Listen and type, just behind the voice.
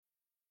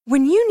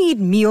When you need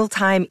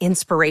mealtime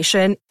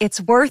inspiration,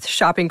 it's worth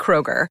shopping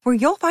Kroger, where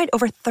you'll find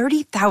over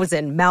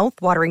 30,000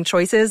 mouth-watering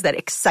choices that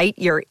excite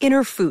your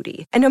inner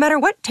foodie. And no matter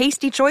what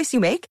tasty choice you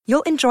make,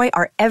 you'll enjoy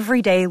our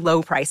everyday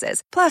low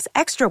prices, plus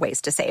extra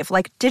ways to save,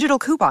 like digital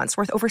coupons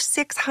worth over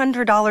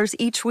 $600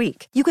 each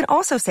week. You can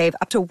also save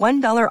up to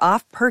 $1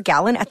 off per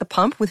gallon at the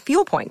pump with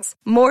fuel points.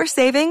 More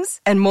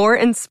savings and more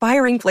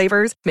inspiring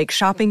flavors make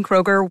shopping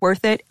Kroger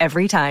worth it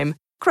every time.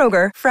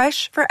 Kroger,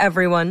 fresh for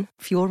everyone.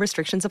 Fuel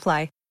restrictions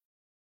apply.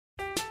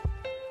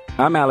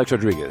 I'm Alex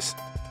Rodriguez.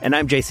 And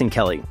I'm Jason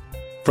Kelly.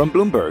 From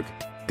Bloomberg,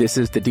 this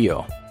is The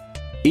Deal.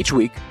 Each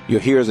week, you'll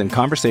hear us in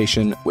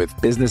conversation with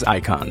business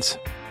icons.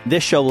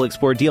 This show will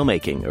explore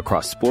deal-making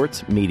across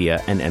sports,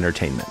 media, and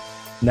entertainment.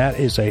 That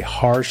is a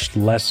harsh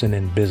lesson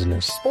in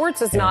business.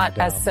 Sports is not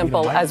as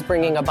simple as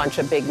bringing a bunch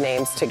of big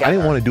names together. I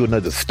didn't want to do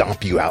another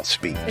stomp you out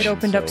speech. It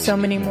opened up so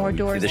many more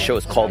doors. The show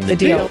is called The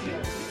Deal.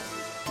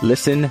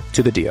 Listen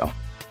to The Deal.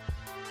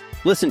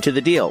 Listen to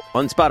The Deal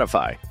on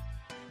Spotify.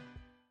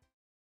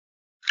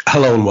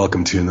 Hello and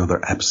welcome to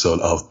another episode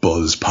of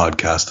Buzz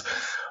Podcast.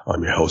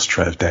 I'm your host,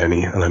 Trev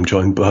Downey, and I'm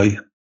joined by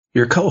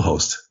your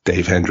co-host,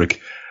 Dave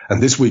Hendrick.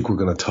 And this week we're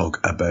going to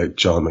talk about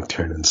John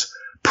McTiernan's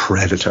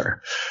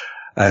Predator.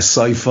 A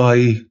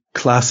sci-fi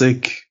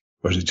classic,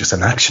 or is it just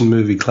an action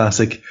movie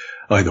classic?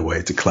 Either way,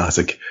 it's a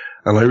classic.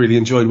 And I really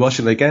enjoyed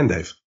watching it again,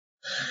 Dave.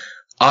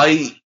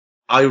 I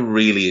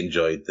really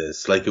enjoyed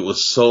this. Like, it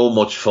was so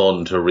much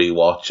fun to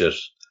rewatch it.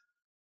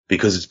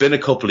 Because it's been a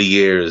couple of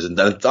years, and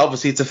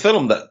obviously it's a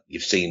film that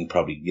you've seen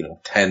probably,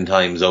 10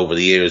 times over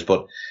the years,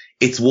 but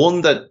it's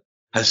one that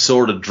has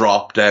sort of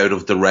dropped out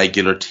of the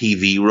regular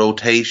TV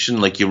rotation.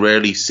 Like, you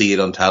rarely see it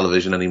on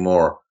television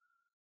anymore.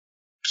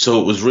 So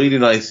it was really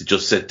nice to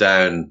just sit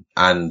down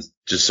and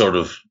just sort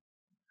of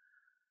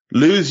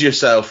lose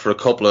yourself for a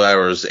couple of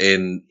hours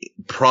in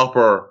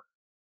proper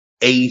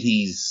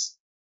 80s,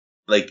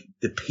 like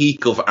the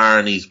peak of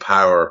Arnie's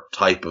power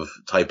type of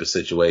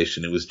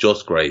situation. It was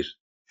just great.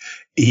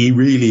 He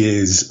really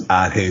is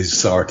at his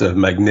sort of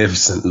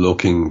magnificent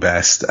looking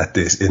best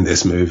in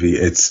this movie.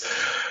 It's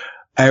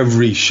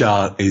every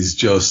shot is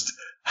just,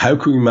 how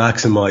can we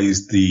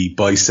maximize the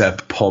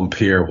bicep pump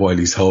here while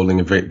he's holding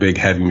a very big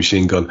heavy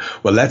machine gun?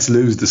 Well, let's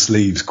lose the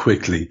sleeves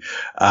quickly,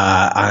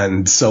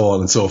 and so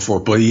on and so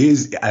forth. But he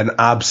is an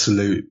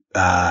absolute,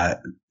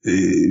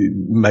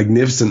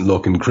 magnificent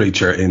looking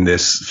creature in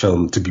this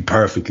film, to be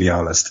perfectly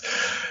honest.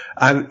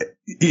 And,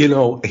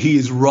 he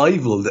is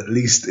rivaled, at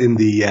least in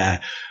the,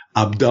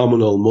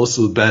 abdominal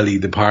muscle belly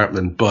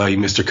department, by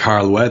Mr.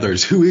 Carl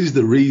Weathers, who is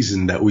the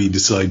reason that we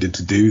decided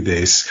to do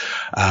this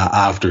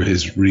after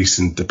his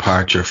recent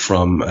departure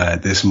from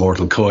this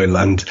mortal coil.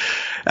 And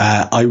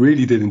I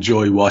really did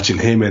enjoy watching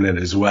him in it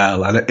as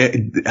well.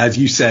 And as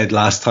you said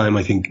last time,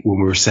 I think when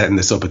we were setting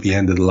this up at the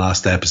end of the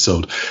last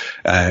episode,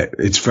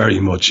 it's very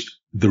much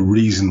the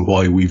reason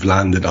why we've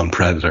landed on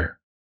Predator.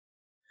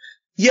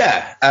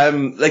 Yeah,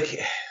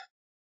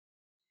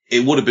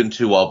 it would have been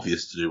too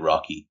obvious to do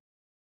Rocky.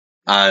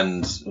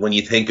 And when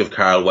you think of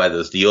Carl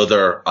Weathers, the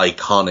other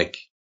iconic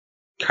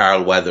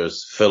Carl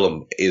Weathers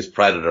film is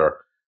Predator.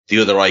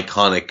 The other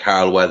iconic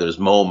Carl Weathers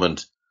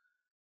moment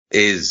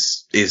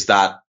is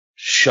that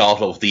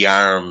shot of the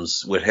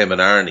arms with him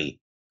and Arnie.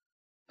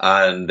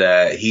 And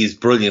he's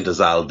brilliant as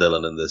Al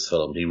Dillon in this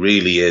film. He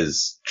really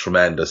is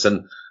tremendous.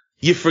 And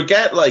you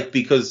forget,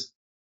 because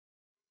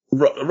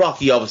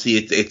Rocky, obviously,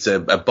 it's a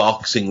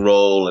boxing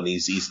role, and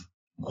he's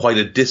quite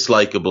a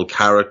dislikable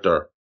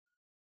character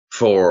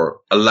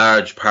for a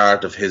large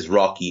part of his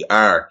Rocky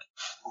arc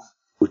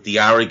with the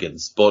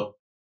arrogance, but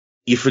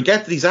you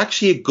forget that he's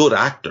actually a good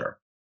actor.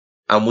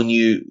 And when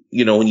you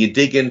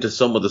dig into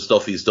some of the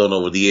stuff he's done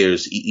over the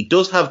years, he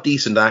does have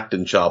decent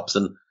acting chops.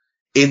 And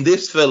in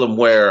this film,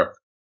 where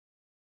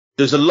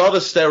there's a lot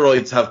of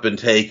steroids have been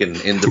taken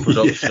in the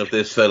production of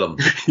this film,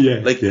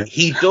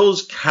 he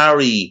does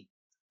carry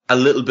a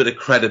little bit of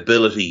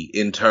credibility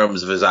in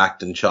terms of his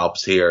acting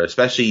chops here,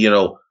 especially,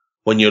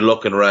 when you're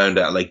looking around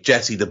at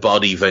Jesse the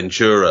Body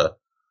Ventura,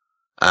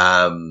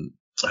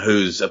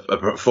 who's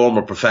a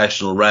former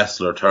professional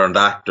wrestler turned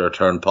actor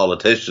turned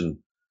politician.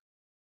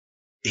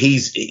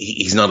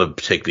 He's not a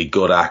particularly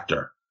good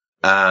actor.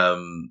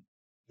 Bill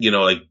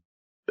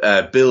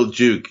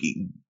Duke,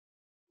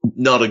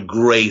 not a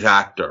great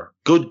actor.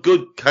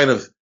 Good kind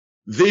of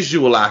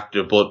visual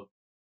actor, but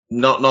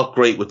not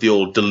great with the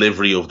old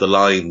delivery of the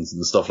lines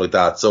and stuff like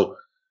that. So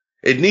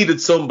it needed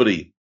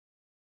somebody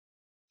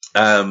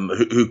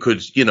who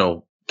could,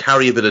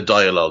 carry a bit of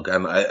dialogue,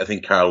 and I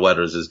think Carl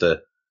Weathers is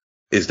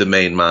the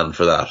main man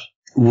for that.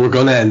 We're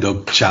going to end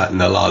up chatting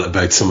a lot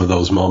about some of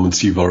those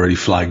moments you've already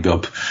flagged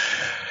up.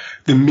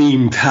 The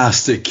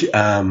meme-tastic,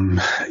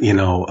 hand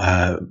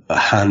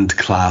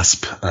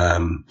clasp,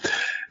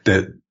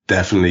 that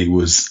definitely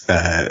was,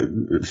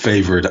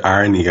 favored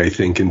Arnie, I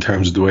think, in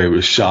terms of the way it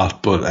was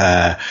shot,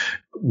 but,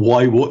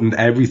 why wouldn't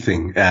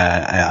everything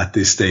at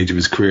this stage of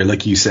his career?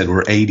 Like you said,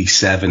 we're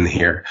 87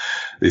 here.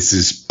 This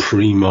is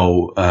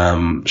primo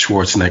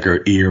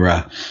Schwarzenegger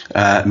era.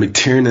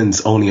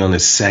 McTiernan's only on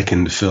his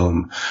second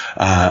film,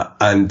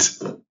 and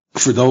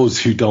for those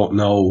who don't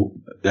know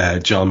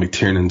John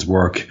McTiernan's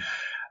work,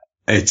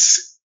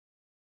 it's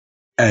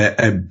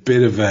a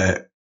bit of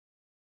a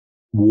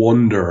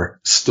wonder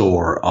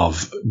store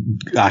of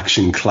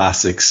action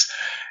classics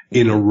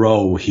in a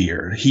row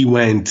here. He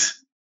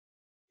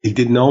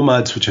did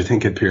Nomads, which I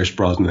think had Pierce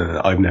Brosnan in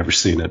it. I've never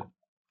seen it.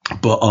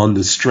 But on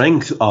the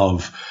strength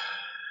of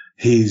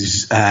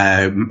his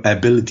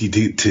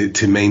ability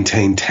to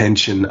maintain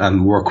tension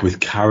and work with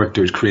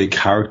characters, create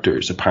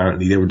characters,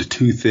 apparently they were the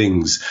two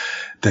things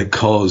that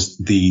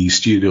caused the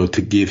studio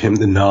to give him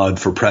the nod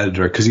for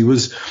Predator, because he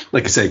was,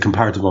 like I say,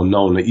 comparative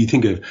unknown. Like, you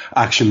think of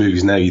action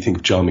movies now, you think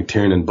of John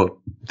McTiernan, but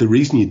the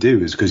reason you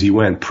do is because he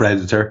went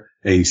Predator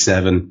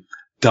 87,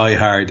 Die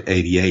Hard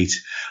 88.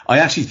 I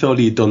actually thought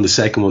he had done the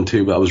second one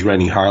too, but that was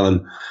Rennie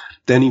Harlan.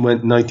 Then he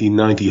went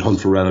 1990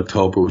 Hunt for Red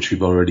October, which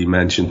we've already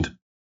mentioned.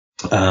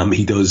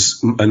 He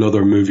does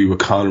another movie with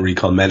Connery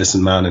called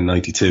Medicine Man in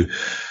 92.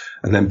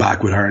 And then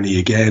back with Arnie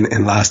again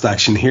in Last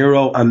Action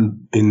Hero,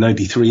 and in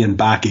 93, and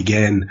back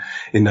again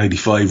in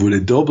 95 with a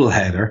double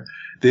header.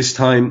 This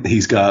time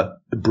he's got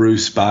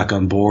Bruce back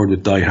on board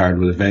with Die Hard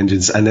with a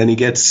Vengeance, and then he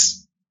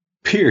gets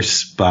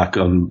Pierce back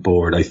on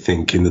board, I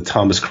think, in the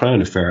Thomas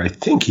Crown Affair. I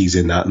think he's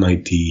in that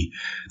 99.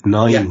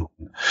 Yeah.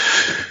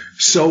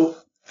 So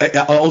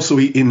also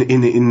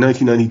in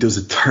 99 he does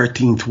a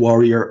 13th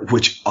Warrior,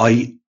 which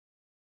I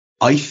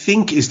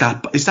think is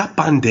that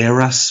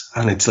Banderas,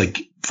 and it's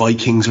like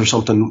Vikings or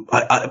something.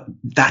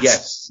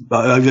 Yes.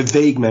 I have a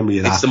vague memory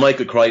of that. It's the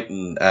Michael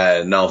Crichton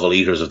novel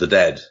Eaters of the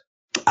Dead.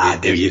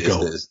 There you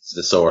go. It's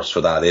the source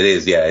for that. It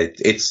is, yeah.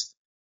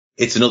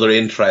 It's another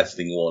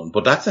interesting one,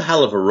 but that's a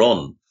hell of a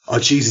run. Oh,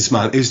 Jesus,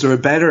 man. Is there a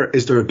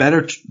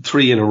better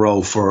three in a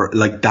row for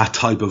like that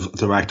type of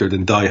director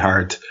than Die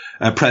Hard,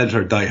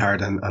 Predator, Die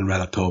Hard, and Red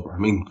October? I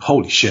mean,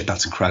 holy shit,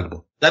 that's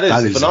incredible. That is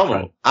phenomenal.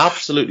 Incredible.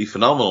 Absolutely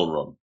phenomenal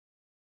run.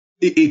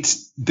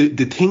 It's the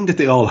thing that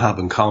they all have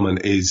in common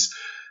is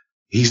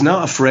he's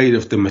not afraid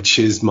of the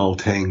machismo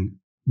thing,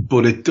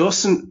 but it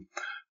doesn't.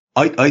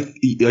 I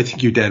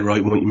think you're dead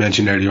right in what you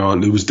mentioned earlier on.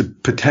 There was the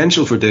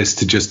potential for this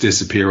to just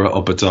disappear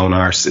up its own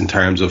arse in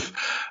terms of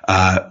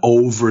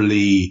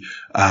overly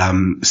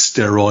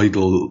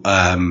steroidal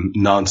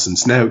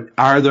nonsense. Now,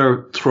 are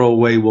there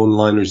throwaway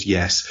one-liners?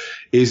 Yes.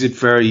 Is it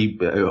very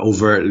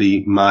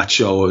overtly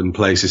macho in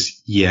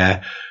places?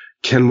 Yeah.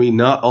 Can we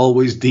not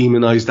always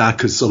demonize that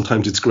because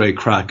sometimes it's great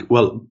crack?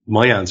 Well,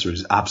 my answer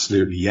is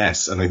absolutely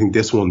yes. And I think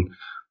this one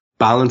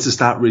balances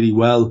that really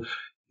well.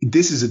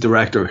 This is a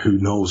director who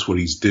knows what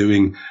he's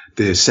doing.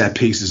 The set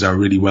pieces are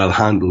really well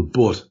handled,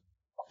 but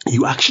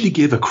you actually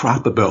give a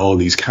crap about all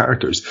these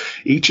characters.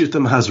 Each of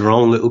them has their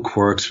own little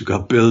quirks. We've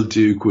got Bill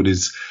Duke with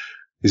his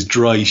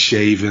dry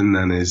shaven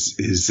and his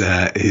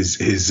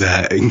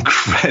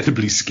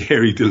incredibly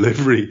scary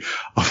delivery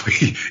of,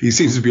 he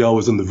seems to be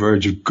always on the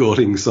verge of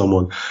gutting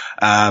someone.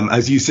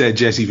 As you said,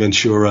 Jesse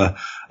Ventura,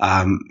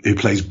 who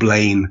plays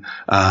Blaine,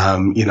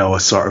 a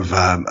sort of,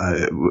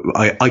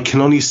 I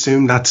can only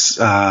assume that's,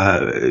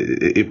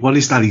 what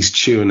is that he's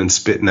chewing and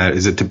spitting out?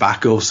 Is it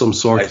tobacco of some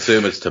sort? I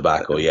assume it's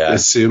tobacco, yeah. I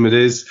assume it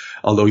is.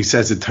 Although he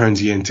says it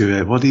turns you into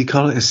a, what do you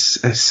call it? A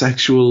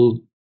sexual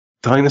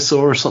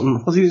dinosaur or something.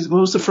 What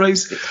was the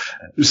phrase?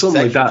 Something sexual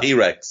like that.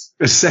 T-Rex.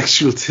 A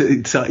sexual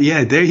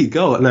yeah, there you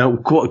go. Now,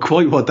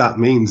 quite what that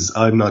means,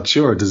 I'm not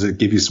sure. Does it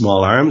give you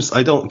small arms?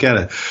 I don't get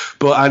it.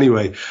 But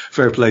anyway,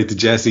 fair play to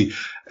Jesse.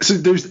 So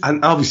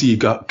and obviously you've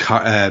got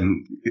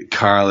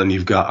Carl and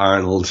you've got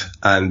Arnold,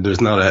 and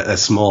there's not a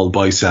small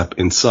bicep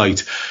in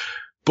sight.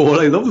 But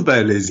what I love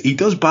about it is he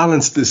does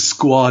balance the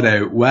squad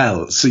out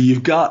well. So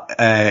you've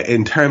got,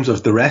 in terms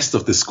of the rest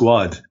of the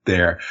squad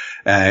there,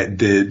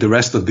 the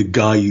rest of the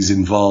guys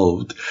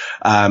involved,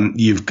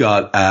 you've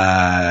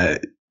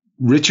got,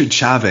 Richard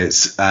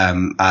Chavez,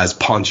 as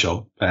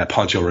Poncho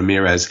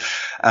Ramirez.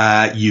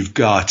 You've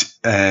got,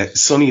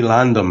 Sonny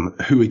Landham,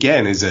 who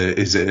again is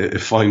a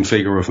fine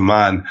figure of a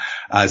man,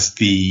 as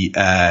the,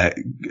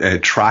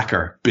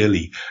 tracker,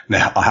 Billy.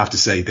 Now, I have to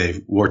say,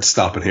 Dave, worth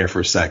stopping here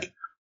for a sec.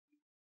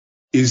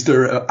 Is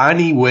there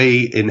any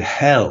way in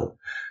hell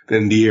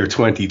in the year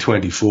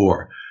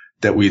 2024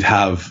 that we'd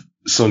have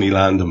Sonny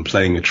Landham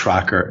playing a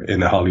tracker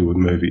in a Hollywood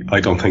movie? I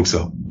don't think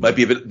so. Might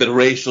be a bit of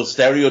racial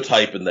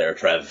stereotype in there,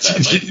 Trev.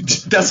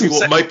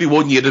 Might be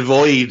one you'd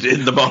avoid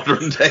in the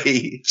modern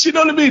day. Do you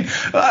know what I mean?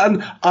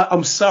 And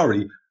I'm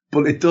sorry,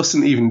 but it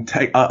doesn't even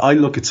take. I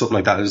look at something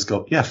like that and just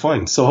go, yeah,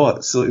 fine. So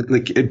what? So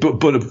like,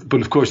 but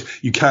of course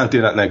you can't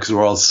do that now because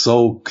we're all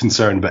so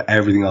concerned about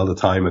everything all the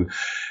time, and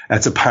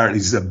that's apparently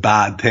just a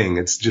bad thing.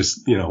 It's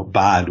just,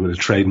 bad with a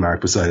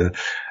trademark beside it.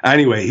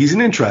 Anyway, he's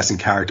an interesting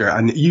character,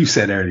 and you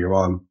said earlier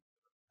on,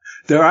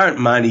 there aren't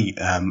many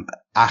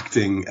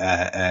acting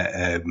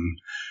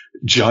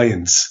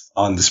giants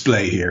on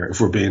display here, if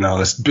we're being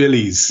honest.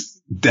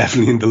 Billy's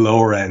definitely in the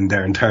lower end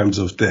there in terms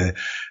of the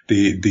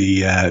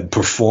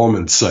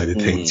performance side of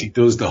things. He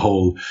does the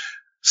whole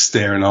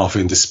staring off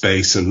into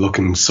space and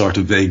looking sort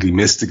of vaguely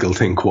mystical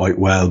thing quite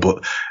well,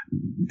 but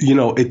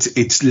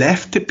it's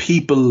left to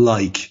people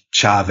like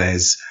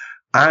Chavez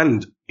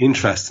and,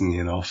 interestingly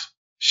enough,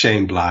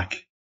 Shane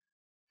Black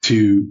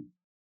to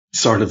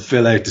sort of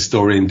fill out the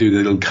story and do the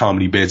little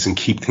comedy bits and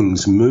keep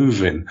things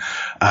moving.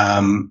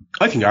 I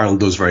think Arnold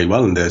does very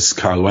well in this.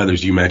 Carl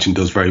Weathers, you mentioned,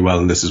 does very well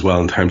in this as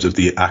well in terms of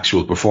the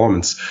actual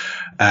performance.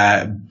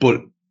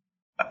 But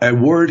a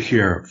word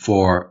here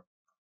for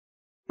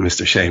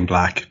Mr. Shane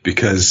Black,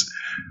 because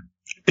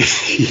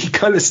he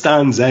kind of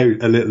stands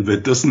out a little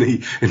bit, doesn't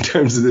he, in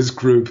terms of this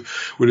group,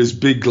 with his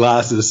big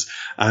glasses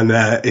and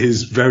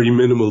his very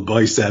minimal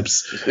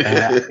biceps.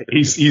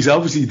 He's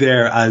obviously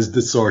there as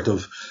the sort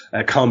of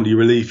comedy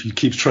relief. He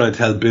keeps trying to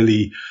tell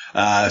Billy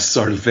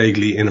sort of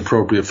vaguely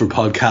inappropriate for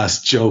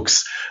podcast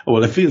jokes.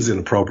 Well, it feels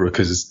inappropriate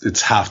because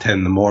it's 10:30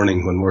 in the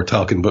morning when we're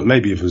talking, but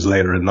maybe if it was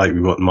later at night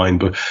we wouldn't mind.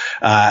 But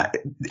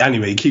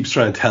anyway, he keeps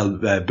trying to tell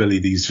Billy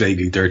these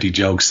vaguely dirty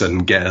jokes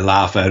and get a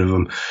laugh out of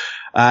him.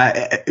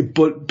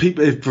 But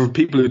for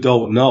people who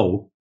don't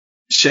know,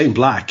 Shane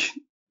Black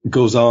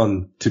goes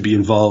on to be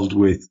involved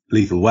with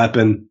Lethal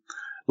Weapon,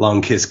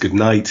 Long Kiss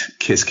Goodnight,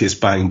 Kiss Kiss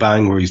Bang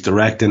Bang, where he's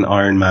directing,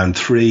 Iron Man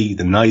 3,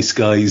 The Nice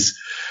Guys.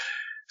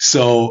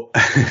 So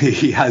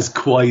he has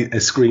quite a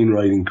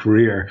screenwriting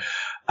career.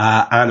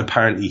 And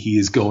apparently he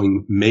is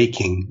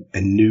making a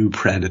new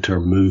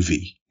Predator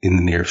movie in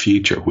the near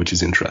future, which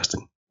is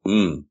interesting.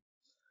 Mm.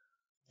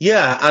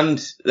 Yeah,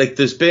 and like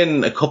there's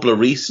been a couple of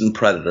recent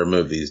Predator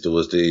movies. There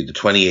was the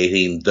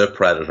 2018 The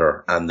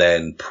Predator, and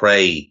then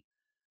Prey,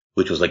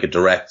 which was like a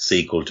direct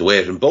sequel to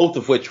it, and both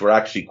of which were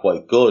actually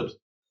quite good.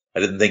 I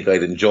didn't think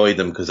I'd enjoy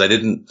them because I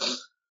didn't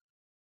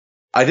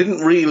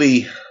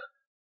really.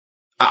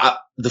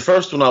 The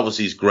first one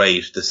obviously is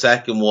great. The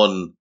second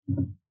one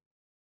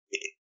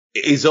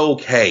is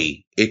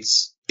okay.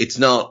 It's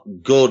not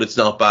good. It's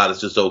not bad.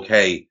 It's just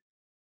okay.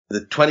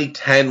 The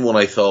 2010 one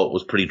I thought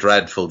was pretty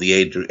dreadful, the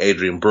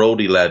Adrian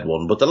Brody led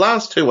one. But the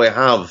last two I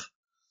have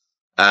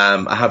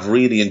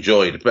really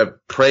enjoyed.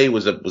 Prey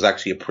was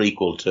actually a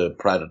prequel to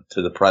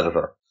the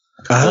Predator.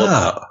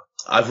 But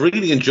I've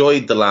really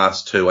enjoyed the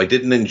last two. I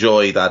didn't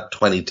enjoy that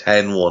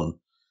 2010 one.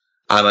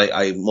 And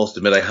I must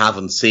admit I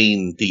haven't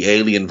seen the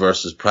Alien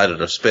versus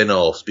Predator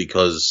spin-offs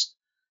because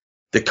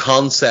the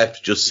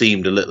concept just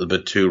seemed a little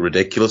bit too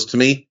ridiculous to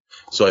me.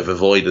 So I've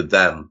avoided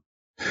them.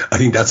 I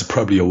think that's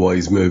probably a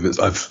wise move.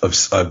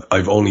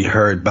 I've only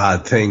heard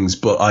bad things,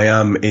 but I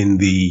am in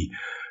the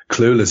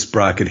clueless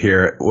bracket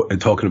here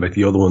talking about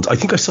the other ones. I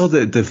think I saw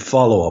the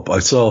follow-up. I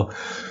saw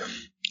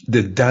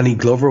the Danny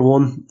Glover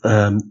one,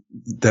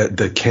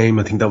 that came,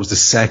 I think that was the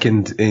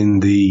second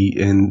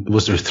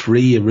was there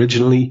 3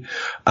 originally?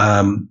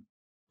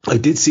 I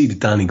did see the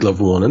Danny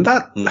Glover one, and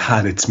that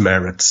had its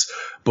merits,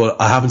 but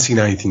I haven't seen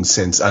anything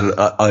since. And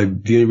the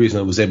only reason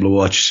I was able to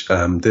watch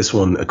this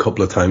one a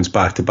couple of times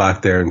back to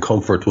back there in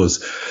comfort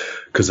was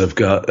because I've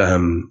got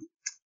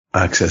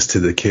access to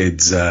the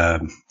kids'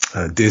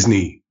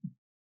 Disney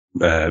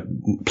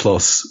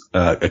Plus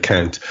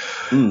account,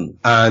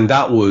 and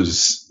that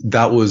was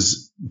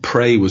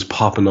Prey was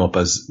popping up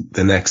as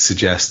the next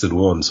suggested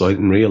one, so I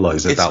didn't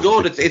realize that. It's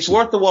good. It's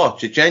worth a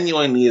watch. It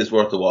genuinely is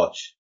worth a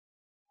watch.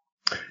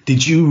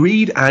 Did you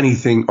read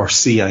anything or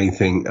see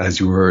anything as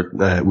we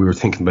were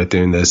thinking about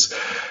doing this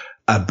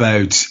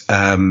about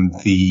how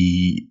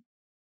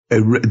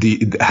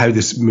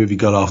this movie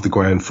got off the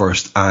ground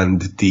first and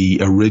the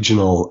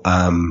original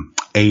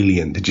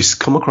Alien? Did you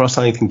come across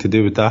anything to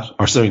do with that?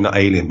 Or sorry, not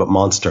Alien, but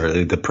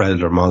Monster, the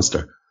Predator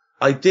monster.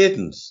 I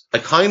didn't. I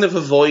kind of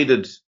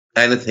avoided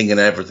anything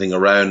and everything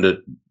around it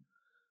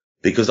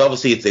because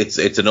obviously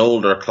it's an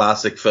older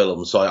classic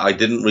film, so I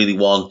didn't really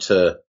want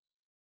to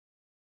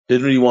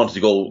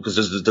go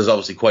because there's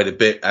obviously quite a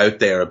bit out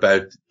there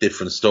about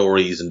different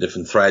stories and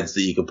different threads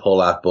that you could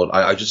pull at, but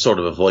I just sort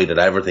of avoided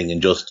everything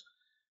and just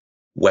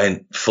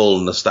went full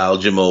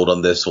nostalgia mode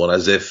on this one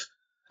as if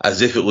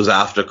it was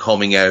after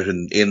coming out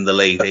in the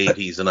late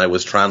 80s and I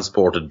was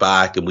transported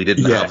back and we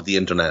didn't have the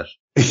internet.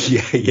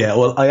 Yeah.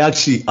 Well, I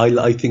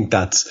think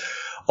that's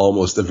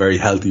almost a very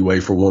healthy way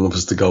for one of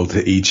us to go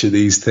to each of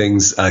these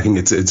things. I think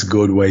it's a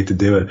good way to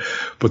do it.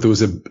 But there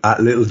was a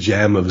little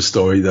gem of a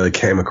story that I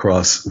came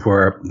across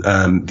where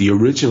the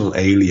original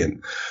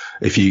Alien,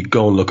 if you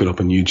go and look it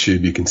up on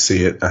YouTube, you can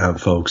see it,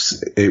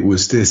 folks. It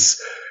was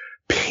this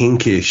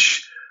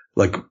pinkish,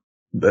 like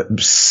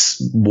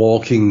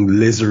walking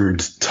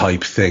lizard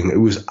type thing. It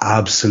was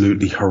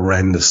absolutely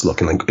horrendous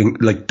looking,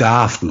 like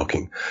daft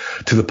looking,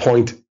 to the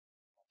point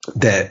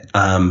that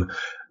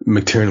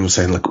McTiernan was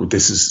saying, look,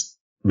 this is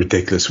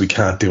ridiculous. We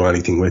can't do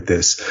anything with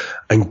this.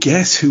 And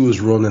guess who was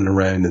running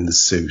around in the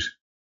suit?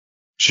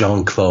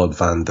 Jean-Claude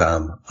Van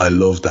Damme. I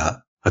love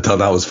that. I thought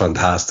that was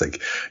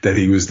fantastic that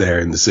he was there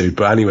in the suit.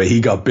 But anyway, he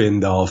got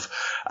binned off,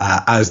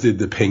 as did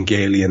the pink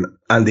alien.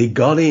 And they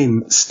got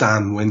in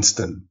Stan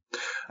Winston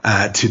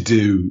to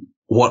do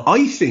what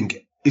I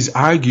think is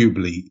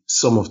arguably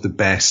some of the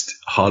best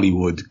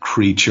Hollywood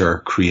creature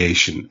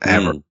creation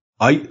ever.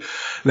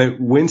 Now,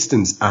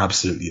 Winston's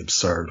absolutely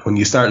absurd. When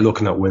you start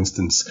looking at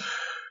Winston's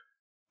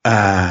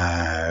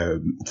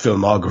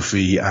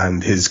filmography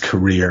and his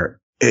career,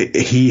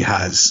 he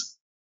has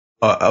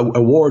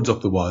awards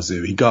up the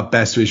wazoo. He got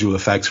best visual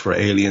effects for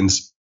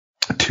Aliens.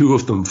 2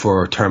 of them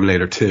for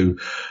Terminator 2,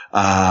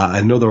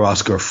 another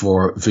Oscar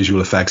for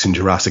visual effects in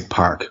Jurassic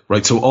Park,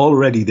 right? So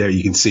already there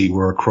you can see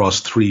we're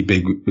across 3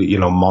 big,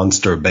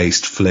 monster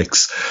based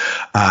flicks.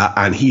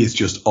 And he is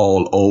just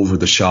all over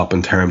the shop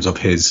in terms of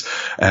his,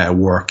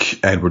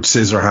 work. Edward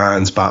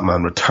Scissorhands,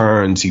 Batman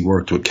Returns. He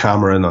worked with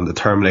Cameron on the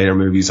Terminator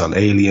movies, on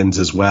Aliens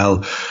as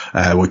well,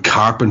 with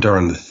Carpenter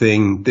on The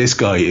Thing. This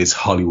guy is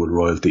Hollywood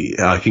royalty.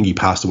 I think he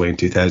passed away in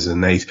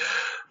 2008,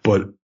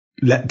 but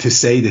to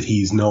say that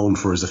he's known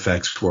for his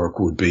effects work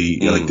would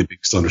be like the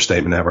biggest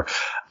understatement ever.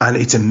 And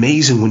it's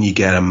amazing when you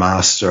get a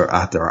master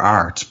at their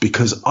art,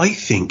 because I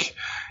think,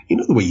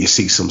 the way you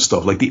see some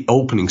stuff, like the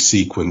opening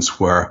sequence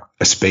where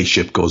a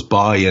spaceship goes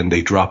by and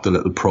they drop the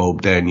little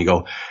probe down, you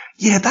go,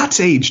 yeah, that's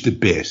aged a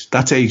bit.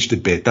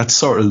 That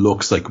sort of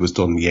looks like it was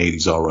done in the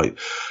 80s, all right.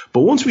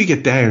 But once we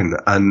get down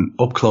and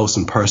up close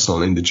and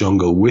personal in the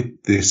jungle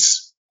with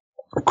this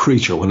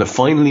creature, when it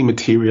finally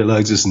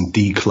materializes and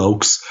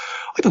decloaks,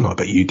 I don't know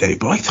about you, Dave,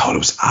 but I thought it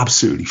was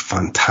absolutely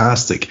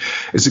fantastic.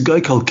 It's a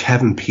guy called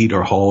Kevin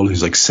Peter Hall,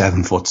 who's like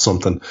 7 foot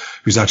something,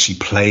 who's actually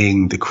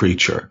playing the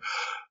creature.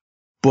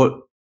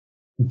 But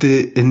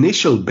the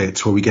initial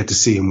bits where we get to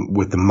see him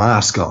with the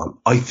mask on,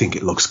 I think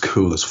it looks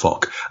cool as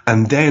fuck.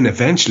 And then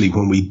eventually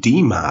when we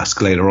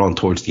demask later on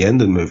towards the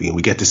end of the movie and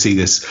we get to see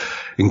this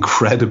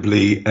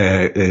incredibly,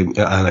 and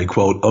I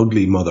quote,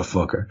 ugly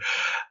motherfucker,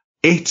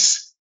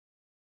 it's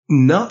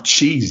not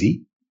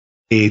cheesy.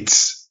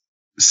 It's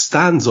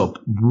stands up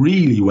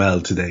really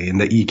well today in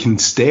that you can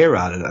stare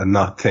at it and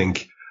not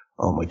think,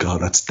 oh my God,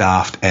 that's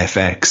daft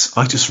FX.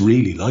 I just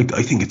really liked it.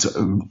 I think it's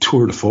a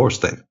tour de force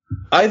thing.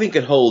 I think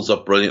it holds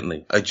up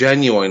brilliantly. I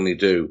genuinely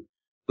do.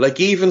 Like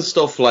even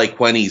stuff like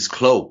when he's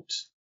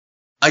cloaked,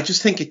 I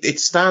just think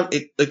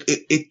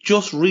it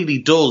just really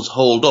does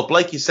hold up.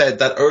 Like you said,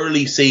 that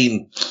early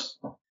scene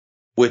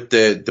with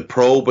the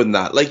probe and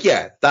that, like,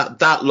 yeah,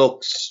 that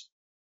looks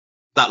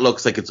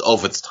like it's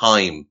of its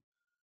time.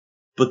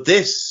 But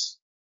this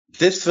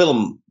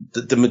film,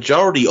 the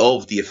majority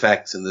of the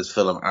effects in this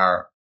film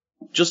are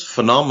just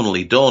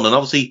phenomenally done. And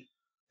obviously,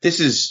 this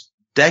is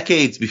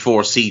decades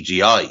before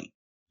CGI.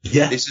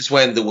 Yeah. This is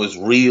when there was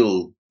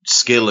real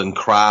skill and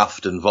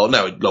craft involved.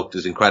 Now, look,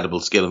 there's incredible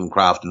skill and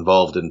craft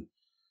involved in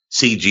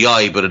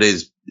CGI, but it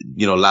is,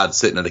 lads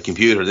sitting at a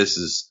computer. This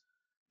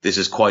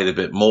is quite a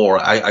bit more.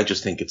 I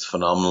just think it's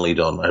phenomenally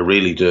done. I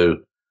really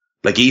do.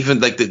 Like even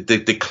like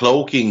the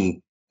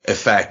cloaking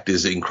effect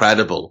is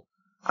incredible.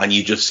 And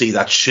you just see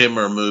that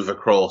shimmer move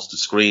across the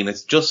screen.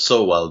 It's just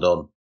so well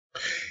done.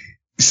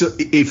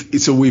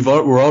 So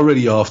we're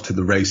already off to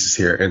the races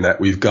here in that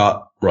we've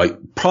got, right,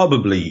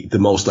 probably the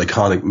most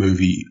iconic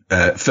movie,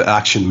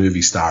 action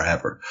movie star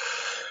ever,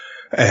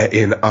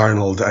 in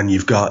Arnold. And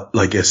you've got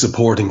like a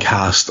supporting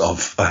cast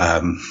of,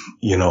 high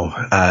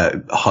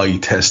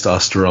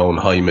testosterone,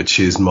 high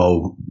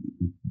machismo,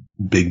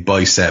 big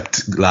bicep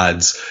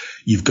lads.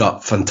 You've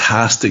got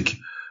fantastic,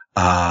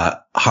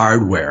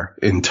 hardware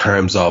in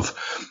terms of,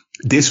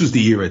 this was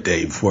the era,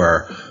 Dave,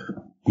 where,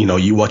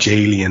 you watch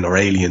Alien or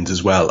Aliens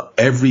as well.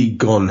 Every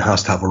gun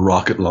has to have a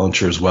rocket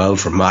launcher as well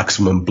for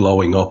maximum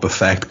blowing up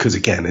effect. Cause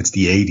again, it's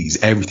the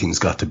 80s. Everything's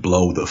got to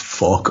blow the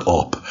fuck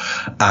up.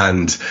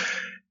 And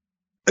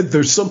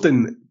there's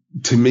something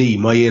to me,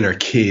 my inner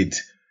kid,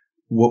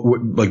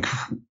 like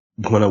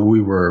when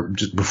we were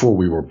just before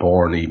we were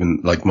born, even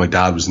like my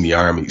dad was in the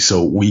army.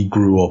 So we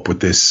grew up with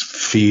this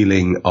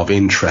feeling of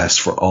interest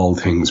for all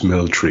things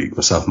military,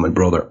 myself and my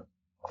brother.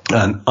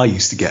 And I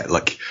used to get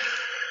like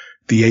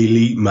the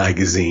Elite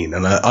magazine,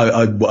 and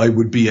I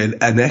would be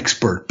an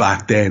expert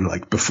back then,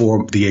 like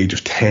before the age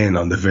of 10,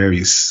 on the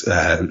various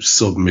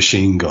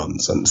submachine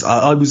guns, and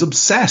I was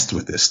obsessed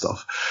with this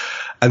stuff.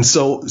 And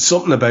so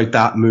something about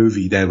that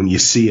movie, then when you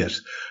see it,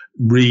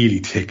 really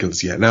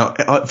tickles you. Now,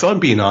 if I'm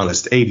being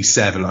honest,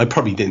 87, I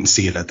probably didn't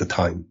see it at the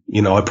time.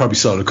 I probably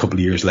saw it a couple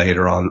of years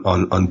later on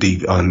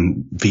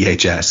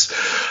VHS,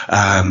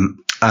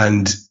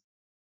 and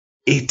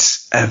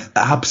it's an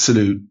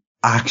absolute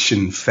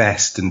action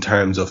fest in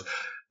terms of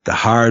the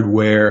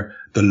hardware,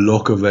 the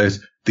look of it.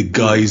 The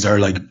guys are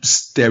like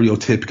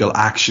stereotypical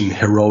action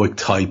heroic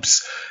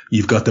types.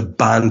 You've got the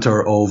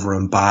banter over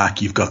and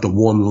back. You've got the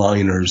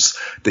one-liners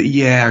that,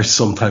 are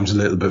sometimes a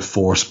little bit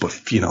forced, but,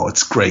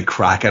 it's great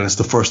crack. And it's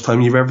the first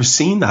time you've ever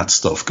seen that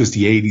stuff, because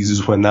the 80s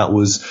is when that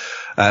was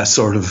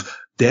sort of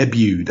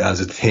debuted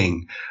as a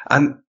thing.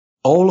 And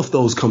all of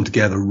those come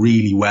together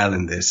really well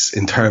in this,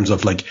 in terms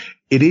of like,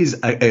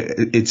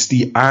 it's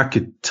the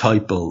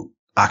archetypal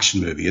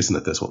action movie, isn't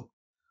it, this one?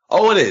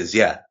 Oh, it is.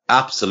 Yeah,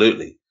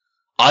 absolutely.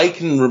 I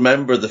can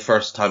remember the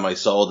first time I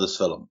saw this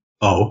film.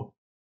 Oh.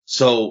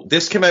 So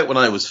this came out when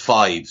I was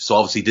 5, so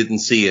obviously didn't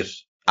see it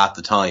at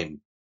the time.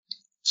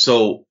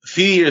 So a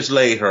few years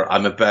later,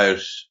 I'm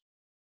about,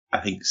 I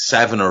think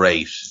 7 or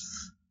 8,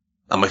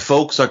 and my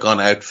folks are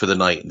gone out for the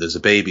night, and there's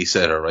a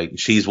babysitter, right? And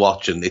she's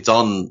watching, it's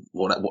on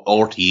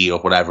RTE or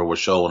whatever was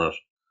showing it.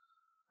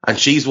 And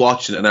she's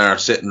watching it in our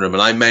sitting room,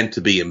 and I'm meant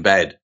to be in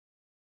bed.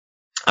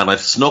 And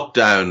I've snuck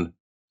down,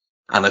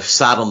 and I've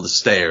sat on the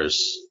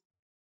stairs,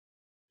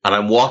 and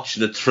I'm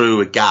watching it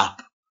through a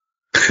gap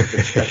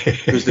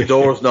because the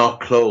door's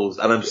not closed,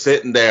 and I'm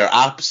sitting there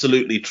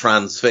absolutely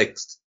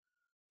transfixed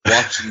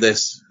watching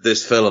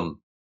this film,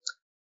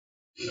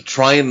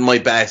 trying my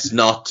best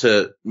not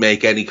to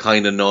make any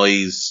kind of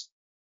noise,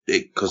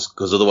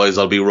 because otherwise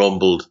I'll be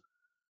rumbled.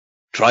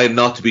 Trying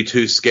not to be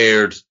too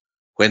scared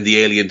when the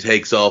alien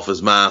takes off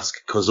his mask,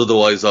 because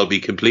otherwise I'll be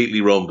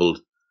completely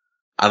rumbled.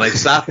 And I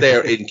sat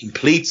there in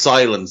complete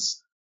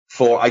silence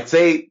for, I'd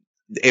say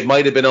it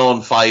might have been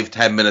on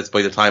 5-10 minutes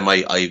by the time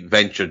I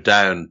ventured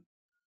down.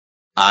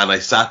 And I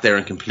sat there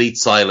in complete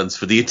silence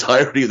for the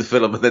entirety of the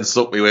film, and then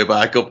sucked my way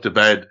back up to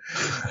bed,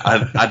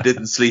 and I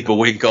didn't sleep a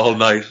wink all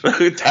night.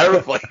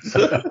 Terrified.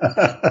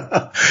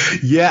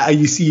 Yeah, and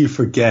you see, you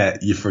forget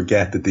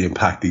that the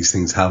impact these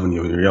things have on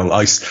you when you're young.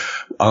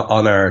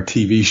 On our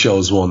TV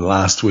shows one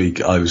last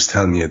week, I was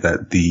telling you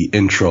that the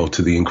intro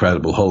to The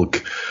Incredible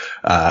Hulk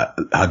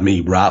had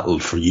me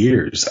rattled for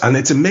years. And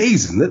it's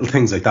amazing, little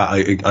things like that.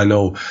 I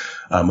know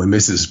my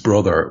missus'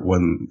 brother,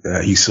 when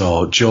he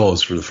saw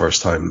Jaws for the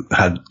first time,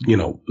 had,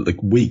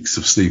 like weeks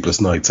of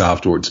sleepless nights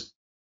afterwards.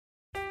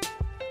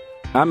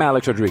 I'm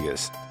Alex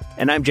Rodriguez.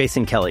 And I'm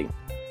Jason Kelly.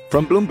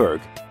 From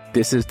Bloomberg,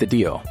 this is The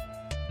Deal.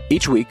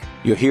 Each week,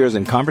 you'll hear us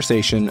in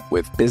conversation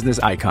with business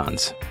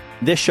icons.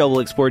 This show will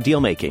explore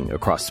deal-making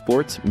across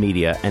sports,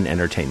 media, and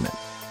entertainment.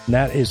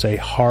 That is a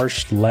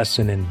harsh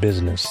lesson in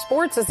business.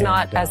 Sports is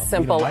not as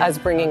simple as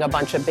bringing a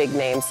bunch of big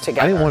names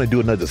together. I didn't want to do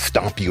another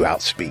stomp you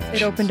out speech.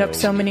 It opened up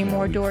so many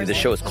more doors. The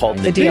show is called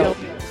The Deal.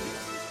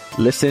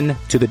 Listen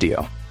to The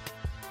Deal.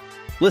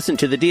 Listen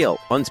to The Deal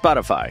on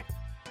Spotify.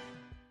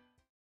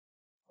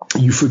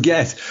 You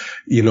forget,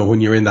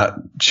 when you're in that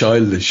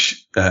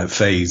childish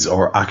phase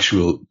or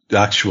actual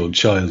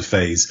child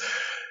phase,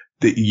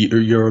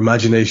 your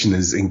imagination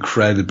is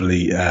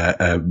incredibly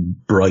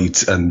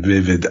bright and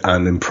vivid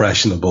and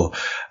impressionable.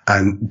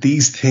 And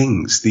these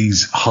things,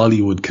 these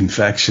Hollywood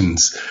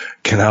confections,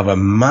 can have a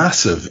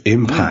massive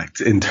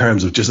impact in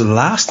terms of just a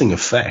lasting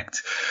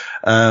effect.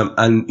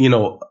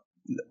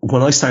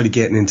 When I started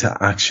getting into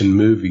action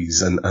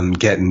movies and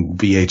getting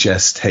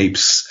VHS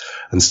tapes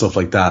and stuff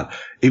like that,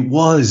 it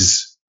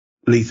was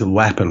Lethal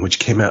Weapon, which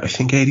came out, I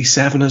think,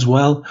 87 as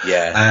well.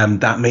 Yeah.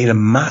 That made a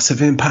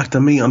massive impact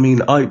on me. I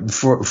mean,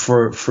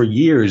 for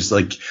years,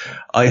 like,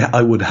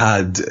 I would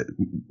had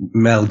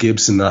Mel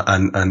Gibson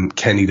and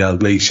Kenny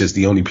Dalglish as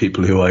the only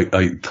people who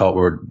I thought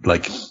were,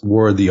 like,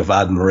 worthy of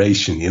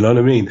admiration. You know what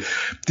I mean?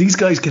 These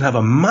guys can have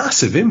a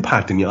massive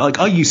impact on you. Like,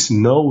 I used to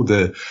know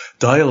the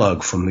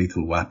dialogue from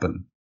Lethal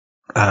Weapon.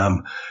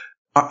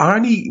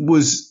 Arnie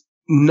was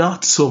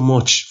not so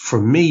much for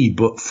me,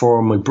 but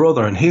for my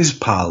brother and his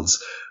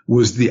pals,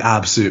 was the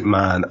absolute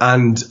man.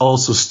 And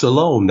also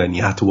Stallone. Then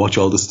you had to watch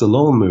all the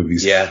Stallone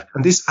movies. Yeah.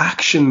 And this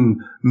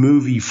action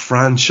movie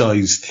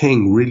franchise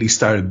thing really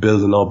started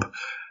building up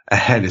a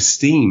head of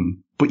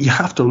steam. But you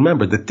have to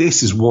remember that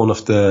this is one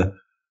of the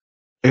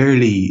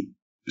early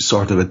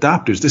sort of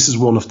adapters. This is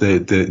one of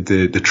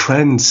the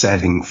trend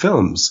setting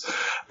films,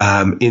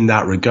 in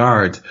that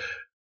regard.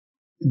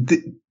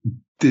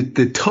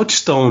 The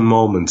touchstone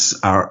moments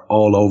are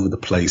all over the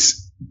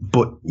place,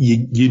 but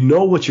you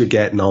know what you're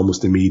getting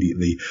almost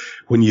immediately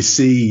when you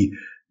see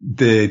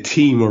the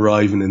team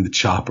arriving in the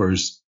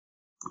choppers.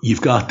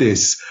 You've got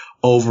this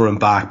over and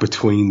back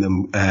between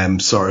them,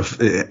 sort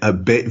of a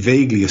bit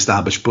vaguely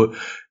established, but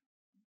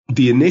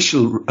the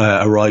initial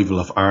arrival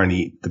of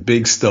Arnie, the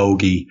big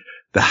stogie,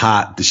 the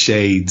hat, the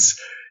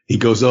shades, he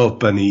goes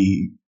up and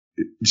he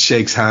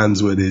shakes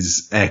hands with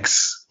his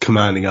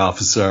ex-commanding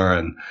officer,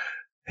 and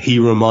he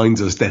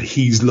reminds us that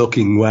he's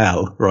looking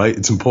well, right?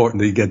 It's important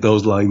that you get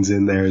those lines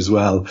in there as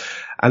well.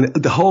 And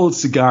the whole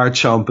cigar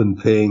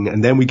chomping thing.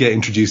 And then we get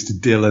introduced to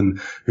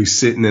Dylan, who's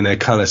sitting in a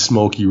kind of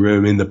smoky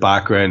room in the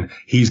background.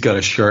 He's got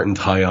a shirt and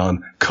tie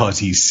on because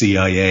he's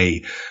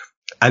CIA.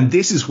 And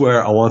this is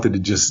where I wanted to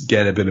just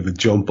get a bit of a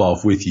jump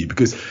off with you,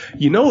 because,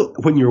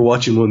 when you're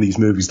watching one of these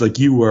movies, like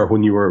you were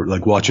when you were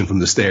like watching from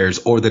the stairs,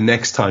 or the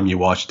next time you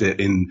watched it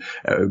in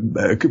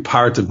a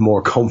part of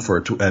more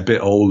comfort, a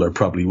bit older,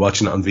 probably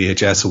watching it on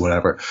VHS or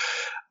whatever,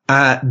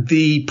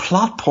 the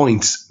plot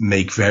points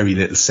make very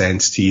little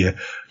sense to you.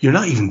 You're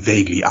not even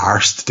vaguely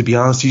arsed, to be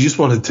honest. You just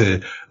wanted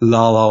to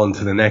loll on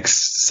to the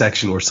next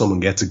section where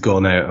someone gets a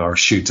gun out or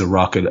shoots a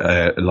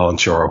rocket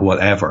launcher or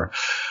whatever.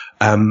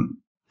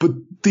 But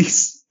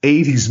these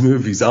 80s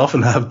movies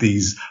often have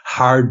these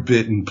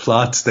hard-bitten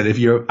plots that if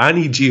you have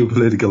any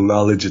geopolitical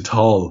knowledge at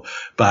all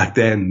back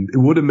then, it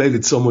would have made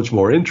it so much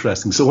more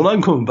interesting. So when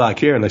I'm coming back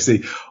here and I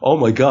say, oh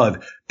my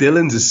God,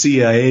 Dylan's a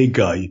CIA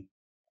guy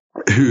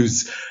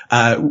who's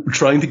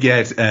trying to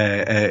get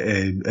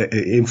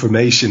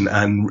information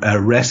and a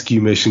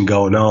rescue mission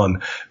going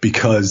on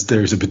because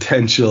there's a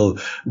potential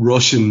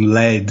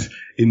Russian-led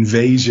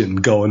invasion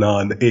going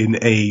on in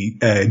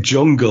a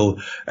jungle,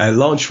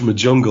 launched from a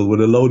jungle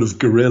with a load of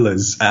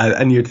guerrillas,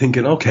 and you're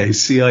thinking, okay,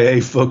 CIA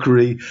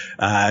fuckery,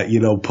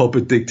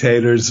 puppet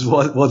dictators,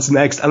 what's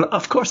next? And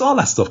of course, all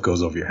that stuff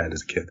goes over your head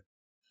as a kid.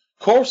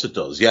 Of course it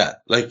does, yeah.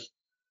 Like,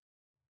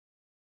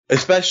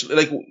 especially,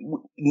 like,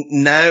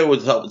 now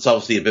it's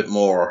obviously a bit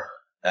more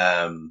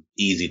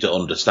easy to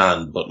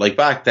understand. But like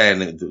back then,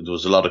 there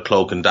was a lot of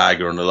cloak and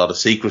dagger and a lot of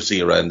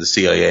secrecy around the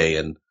CIA,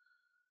 and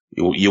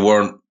you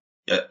weren't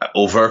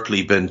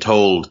overtly been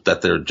told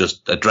that they're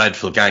just a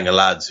dreadful gang of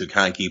lads who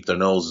can't keep their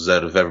noses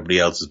out of everybody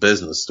else's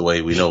business the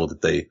way we know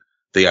that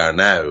they are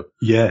now.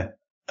 Yeah.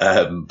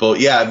 But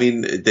yeah, I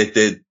mean,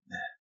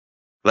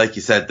 like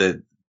you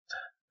said,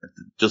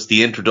 just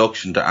the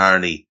introduction to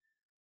Arnie,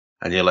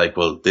 and you're like,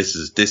 well, this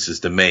is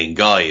the main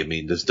guy. I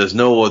mean, there's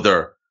no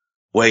other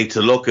way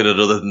to look at it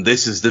other than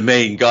this is the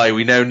main guy.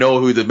 We now know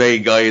who the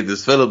main guy in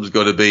this film is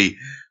going to be,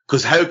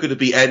 because how could it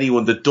be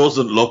anyone that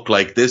doesn't look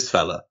like this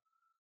fella?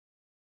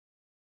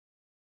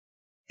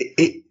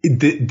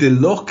 The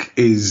look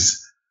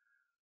is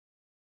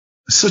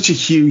such a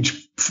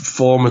huge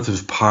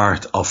formative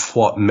part of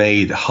what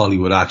made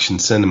Hollywood action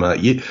cinema.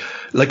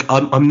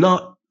 I'm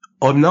not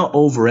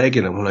over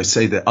egging it when I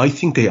say that. I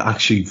think they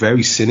actually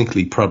very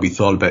cynically probably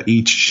thought about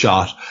each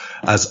shot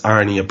as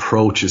Arnie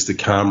approaches the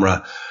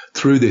camera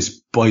through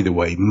this, by the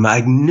way,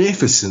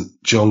 magnificent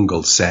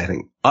jungle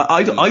setting.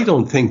 I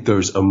don't think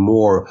there's a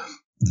more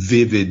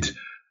vivid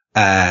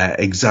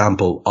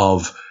example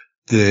of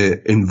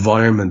the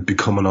environment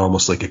becoming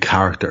almost like a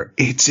character.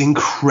 It's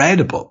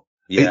incredible.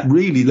 Yeah. It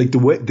really, like, the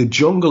way the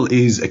jungle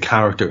is a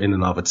character in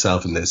and of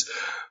itself in this,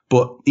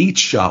 but each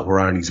shot where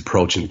Arnie's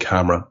approaching the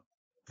camera,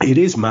 it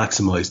is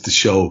maximized to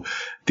show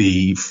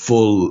the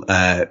full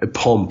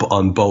pump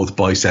on both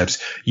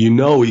biceps. You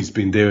know he's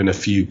been doing a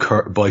few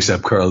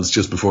bicep curls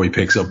just before he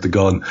picks up the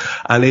gun,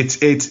 and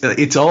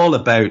it's all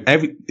about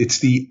it's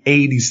the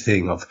 80s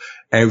thing of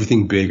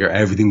everything bigger,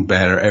 everything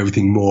better,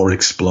 everything more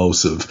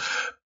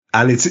explosive.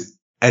 And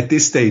at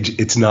this stage,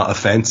 it's not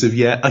offensive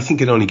yet. I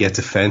think it only gets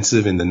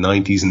offensive in the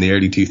 90s and the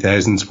early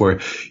 2000s, where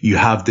you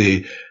have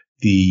the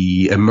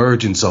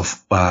emergence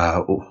of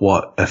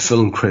what a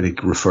film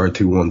critic referred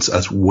to once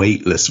as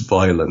weightless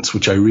violence,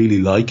 which I really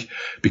like,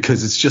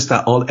 because it's just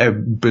that all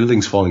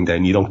buildings falling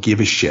down, you don't give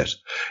a shit.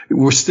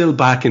 We're still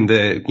back in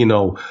the,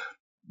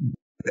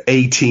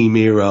 A-Team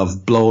era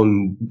of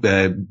blowing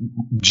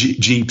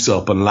jeeps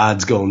up and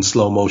lads going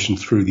slow motion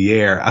through the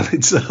air, and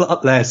it's a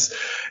lot less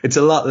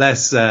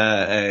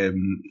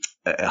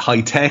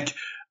high tech,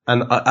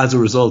 and as a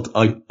result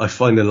I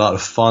find a lot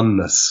of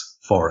fondness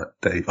for it,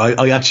 Dave.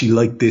 I actually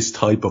like this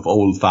type of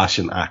old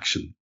fashioned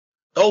action.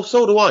 Oh,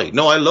 so do I.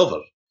 No, I love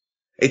it.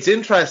 It's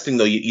interesting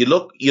though, you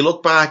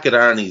look back at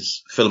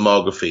Arnie's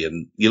filmography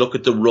and you look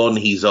at the run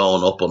he's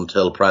on up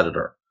until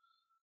Predator.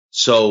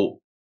 So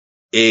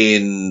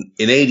in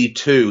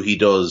 82, he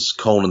does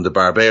Conan the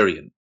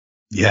Barbarian.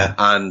 Yeah.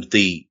 And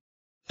the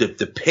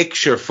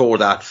picture for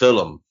that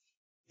film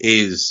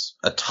is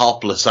a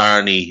topless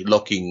Arnie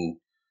looking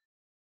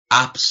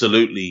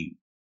absolutely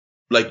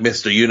like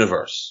Mr.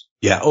 Universe.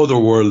 Yeah,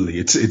 otherworldly.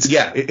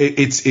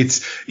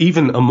 It's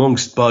even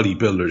amongst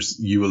bodybuilders,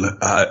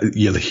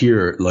 you'll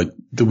hear, like,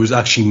 there was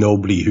actually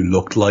nobody who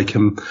looked like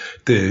him.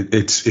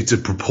 It's a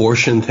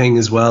proportion thing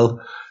as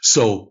well.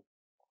 So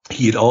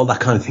he had all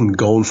that kind of thing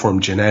going for him,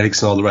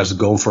 genetics and all the rest of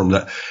going for him,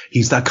 that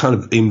he's that kind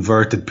of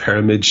inverted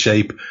pyramid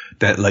shape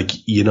that, like,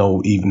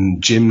 even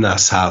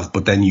gymnasts have,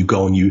 but then you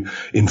go and you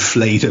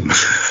inflate him.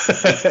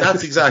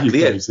 That's exactly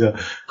it. Yeah.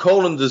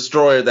 Conan the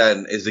Destroyer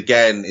then is,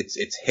 again,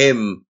 it's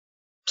him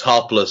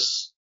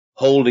topless,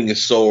 holding a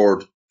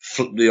sword,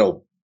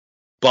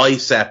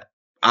 bicep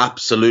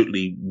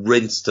absolutely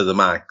rinsed to the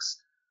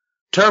max.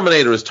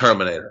 Terminator is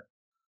Terminator.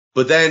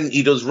 But then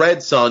he does Red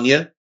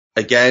Sonja,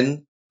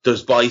 again,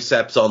 there's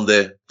biceps on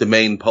the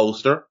main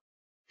poster.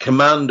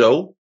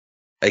 Commando,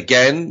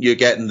 again, you're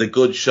getting the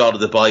good shot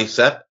of the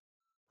bicep.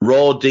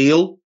 Raw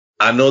Deal,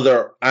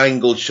 another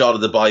angled shot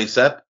of the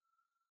bicep.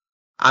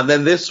 And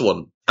then this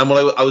one. And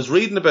when I was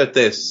reading about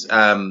this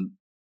on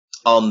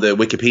the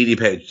Wikipedia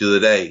page the other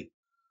day,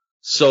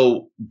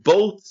 so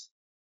both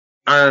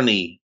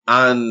Arnie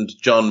and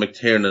John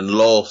McTiernan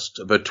lost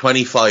about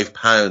 25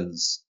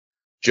 pounds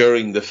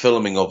during the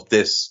filming of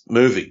this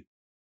movie.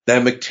 Now,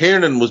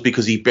 McTiernan was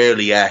because he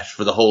barely ate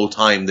for the whole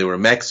time they were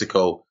in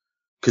Mexico,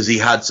 because he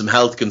had some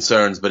health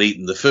concerns about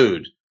eating the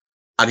food.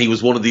 And he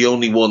was one of the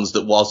only ones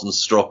that wasn't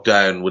struck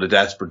down with a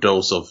desperate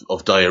dose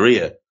of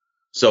diarrhea.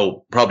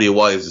 So probably a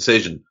wise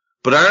decision.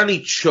 But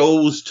Arnie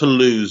chose to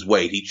lose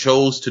weight. He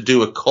chose to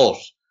do a cut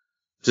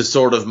to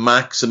sort of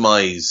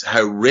maximize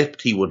how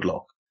ripped he would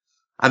look.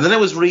 And then I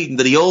was reading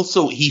that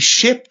he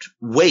shipped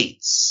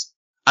weights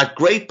at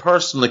great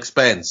personal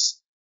expense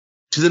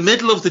to the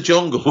middle of the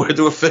jungle where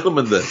they were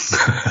filming this.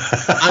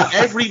 And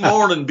every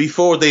morning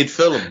before they'd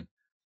film,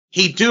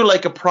 he'd do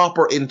like a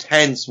proper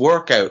intense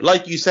workout,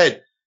 like you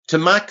said, to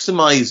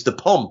maximize the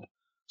pump,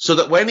 so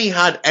that when he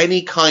had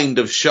any kind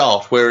of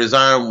shot where his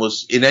arm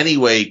was in any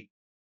way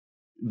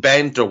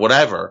bent or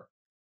whatever,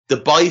 the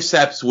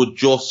biceps would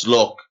just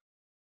look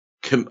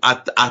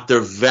at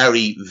their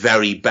very,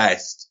 very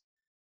best.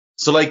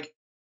 So, like,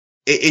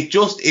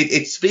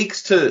 it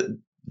speaks to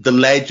the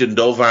legend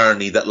of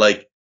Arnie that,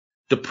 like,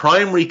 the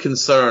primary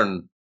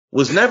concern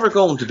was never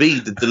going to be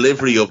the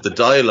delivery of the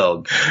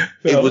dialogue.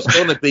 No. It was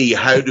going to be,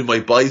 how do my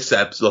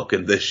biceps look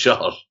in this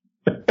shot?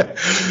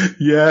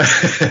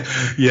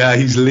 Yeah,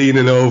 he's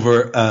leaning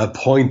over,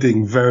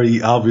 pointing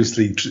very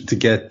obviously to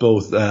get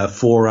both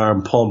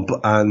forearm pump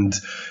and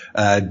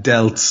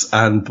delts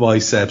and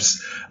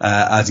biceps,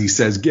 as he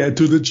says, "Get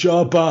to the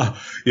chopper."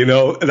 You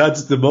know,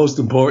 that's the most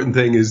important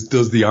thing, is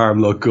does the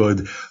arm look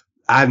good?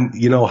 And,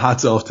 you know,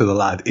 hats off to the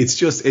lad. It's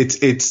just,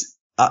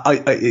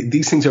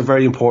 these things are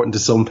very important to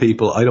some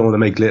people. I don't want to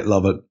make little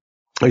of it.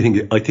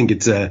 I think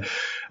it's a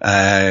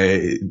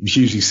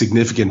hugely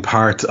significant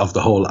part of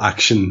the whole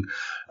action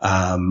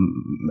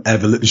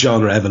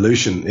genre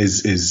evolution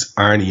is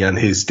Arnie and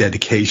his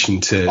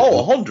dedication to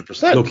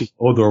 100% looking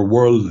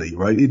otherworldly,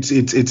 right?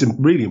 It's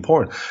really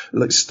important.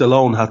 Like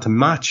Stallone had to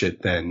match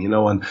it then, you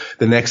know, and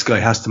the next guy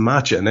has to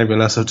match it, and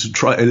everyone else has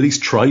to at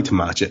least try to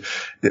match it.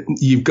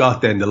 You've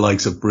got then the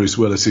likes of Bruce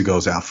Willis, who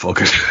goes,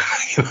 fuck it.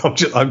 You know,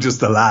 I'm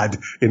just a lad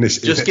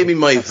just give me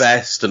my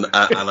vest and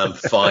I'm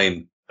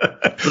fine.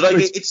 But like,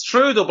 it's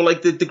true though, but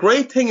like the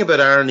great thing about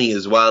Arnie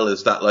as well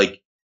is that,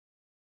 like,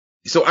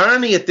 so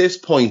Arnie at this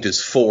point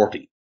is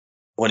 40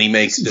 when he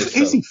makes this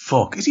film. Is he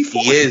 40?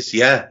 He is,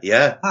 yeah.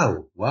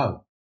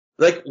 Wow.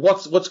 Like,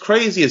 what's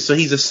crazy is, so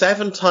he's a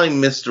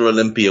 7-time Mr.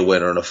 Olympia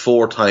winner and a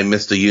 4-time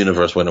Mr.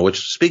 Universe winner,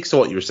 which speaks to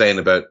what you were saying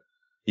about,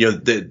 you know,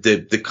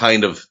 the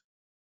kind of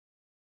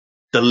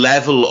the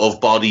level of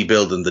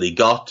bodybuilding that he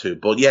got to.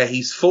 But yeah,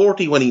 he's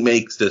 40 when he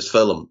makes this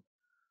film.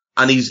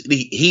 And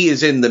he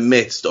is in the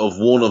midst of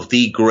one of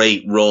the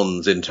great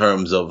runs in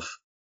terms of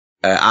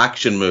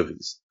action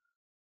movies.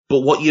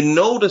 But what you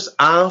notice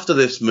after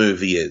this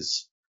movie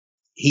is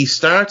he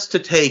starts to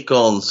take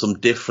on some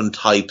different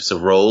types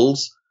of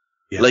roles.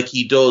 Yeah. Like,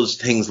 he does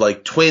things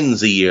like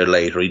Twins a year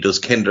later. He does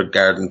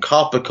Kindergarten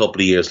Cop a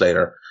couple of years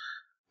later.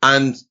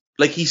 And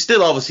like, he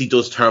still obviously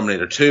does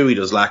Terminator 2. He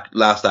does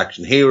Last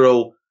Action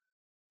Hero.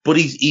 But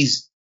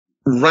he's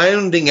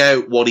rounding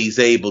out what he's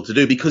able to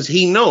do, because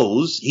he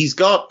knows he's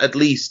got at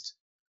least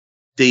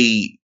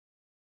the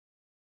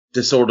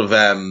sort of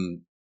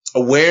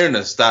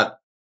awareness that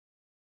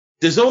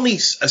there's only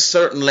a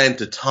certain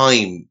length of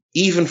time,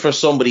 even for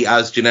somebody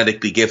as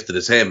genetically gifted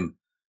as him,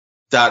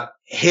 that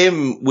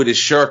him with his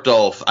shirt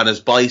off and his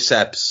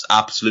biceps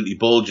absolutely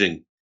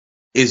bulging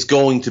is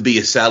going to be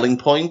a selling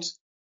point.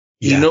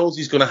 Yeah. He knows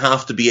he's going to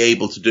have to be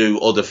able to do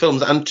other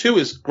films. And to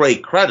his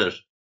great credit,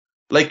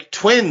 like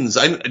Twins,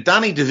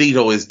 Danny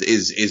DeVito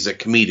is a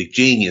comedic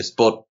genius,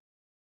 but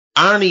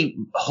Arnie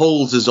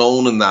holds his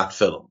own in that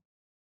film.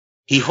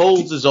 He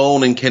holds his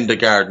own in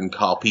Kindergarten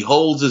Cop. He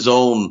holds his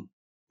own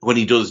when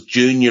he does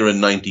Junior in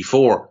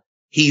 94.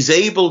 He's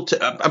able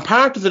to, and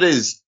part of it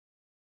is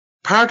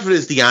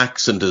the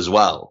accent as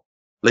well.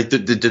 Like the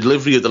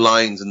delivery of the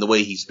lines and the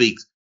way he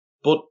speaks.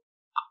 But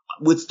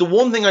it's the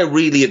one thing I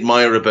really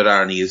admire about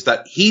Arnie is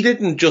that he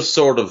didn't just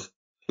sort of,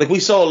 like, we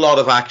saw a lot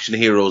of action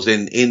heroes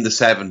in the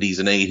 70s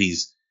and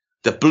 80s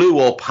that blew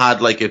up,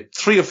 had like a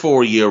 3 or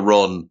 4 year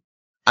run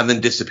and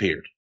then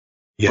disappeared.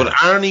 Yeah. But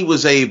Arnie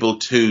was able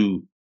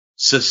to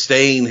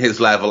sustain his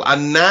level.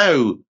 And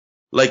now,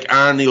 like,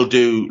 Arnie will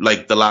do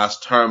like The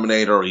Last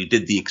Terminator, or he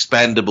did the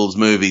Expendables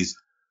movies,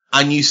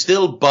 and you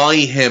still buy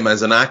him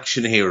as an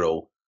action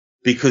hero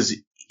because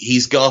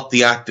he's got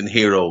the acting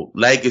hero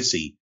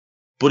legacy,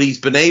 but he's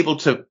been able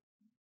to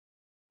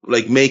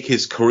like make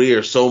his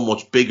career so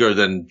much bigger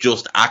than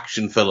just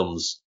action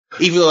films,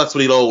 even though that's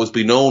what he'll always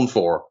be known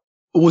for.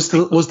 Was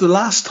the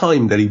last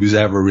time that he was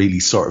ever really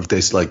sort of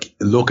this, like,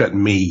 look at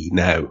me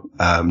now,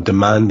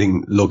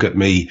 demanding look at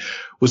me?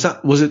 Was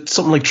it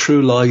something like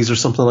True Lies or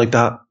something like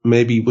that?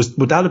 Maybe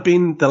would that have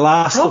been the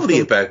last?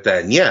 Probably about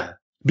then, yeah.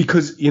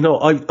 Because, you know,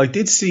 I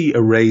did see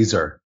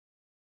Eraser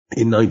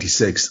in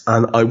 96,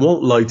 and I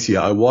won't lie to you,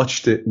 I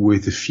watched it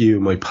with a few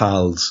of my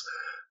pals,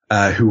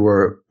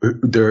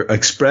 their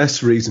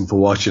express reason for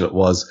watching it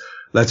was,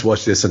 let's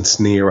watch this and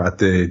sneer at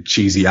the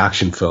cheesy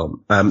action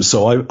film.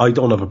 So I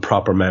don't have a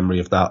proper memory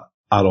of that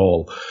at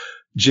all.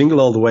 Jingle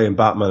All the Way and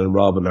Batman and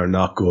Robin are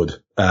not good.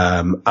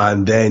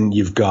 And then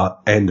you've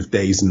got End of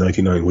Days in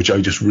 99, which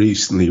I just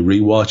recently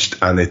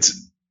rewatched, and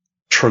it's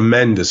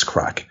tremendous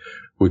crack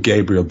with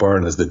Gabriel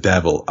Byrne as the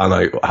devil. And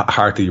I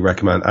heartily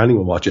recommend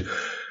anyone watch it.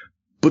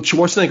 But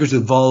Schwarzenegger's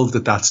evolved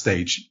at that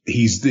stage.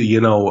 He's the,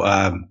 you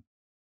know,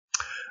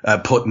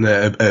 putting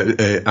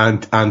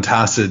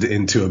antacid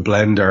into a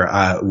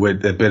blender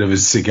with a bit of a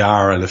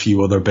cigar and a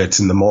few other bits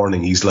in the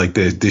morning. He's like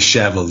the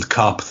disheveled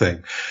cop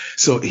thing.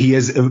 So he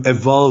has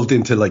evolved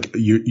into like,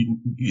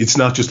 it's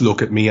not just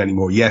look at me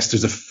anymore. Yes,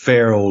 there's a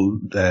fair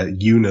old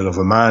unit of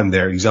a man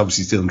there. He's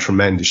obviously still in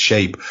tremendous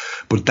shape,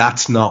 but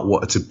that's not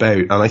what it's about.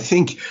 And I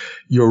think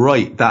you're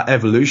right, that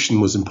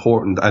evolution was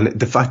important. And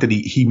the fact that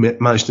he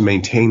managed to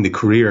maintain the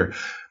career,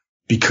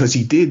 because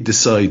he did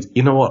decide,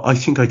 you know what, I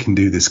think I can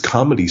do this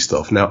comedy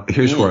stuff. Now,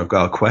 here's where I've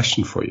got a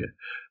question for you.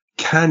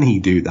 Can he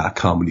do that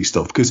comedy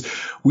stuff? Because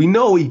we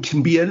know he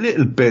can be a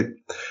little bit,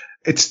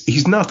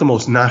 he's not the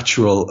most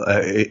natural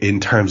in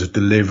terms of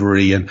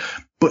delivery,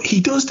 but he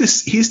does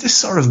this, he has this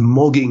sort of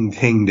mugging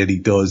thing that he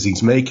does.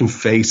 He's making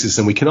faces,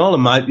 and we can all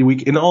imagine, we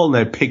can all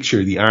now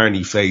picture the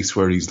Arnie face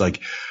where he's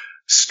like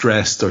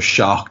stressed or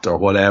shocked or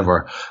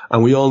whatever.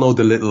 And we all know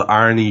the little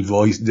Arnie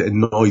voice that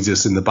annoys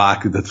us in the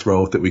back of the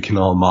throat that we can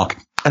all mock.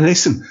 And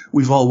listen,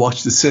 we've all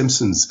watched The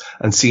Simpsons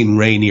and seen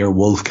Rainier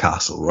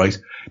Wolfcastle, right?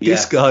 Yeah.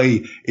 This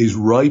guy is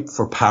ripe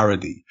for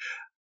parody.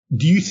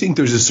 Do you think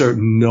there's a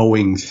certain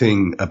knowing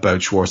thing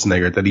about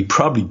Schwarzenegger that he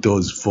probably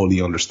does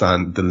fully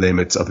understand the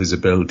limits of his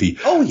ability?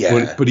 Oh,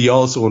 yeah. But he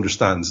also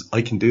understands,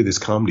 I can do this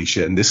comedy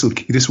shit and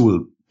this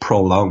will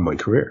prolong my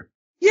career.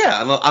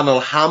 Yeah, and I'll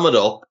ham it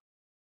up.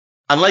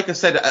 And like I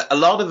said, a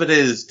lot of it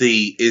is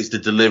the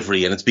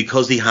delivery, and it's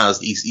because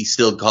he's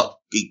still got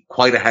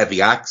quite a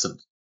heavy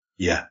accent.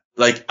 Yeah.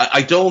 Like,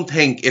 I don't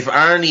think if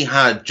Arnie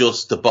had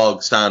just the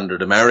bog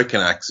standard American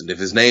accent, if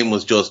his name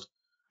was just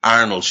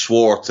Arnold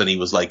Schwartz and he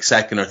was like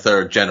second or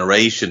third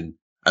generation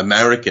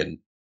American,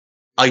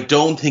 I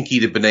don't think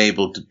he'd have been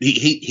able to,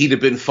 he'd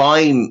have been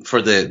fine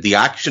for the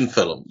action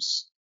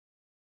films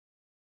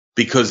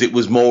because it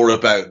was more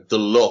about the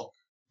look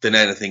than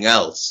anything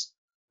else.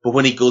 But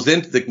when he goes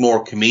into the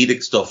more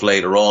comedic stuff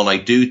later on, I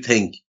do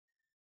think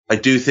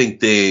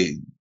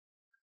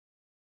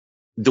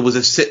there was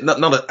a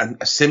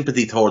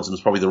sympathy towards him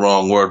is probably the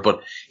wrong word,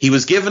 but he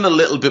was given a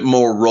little bit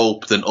more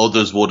rope than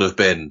others would have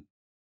been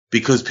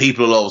because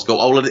people will always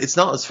go, oh, well, it's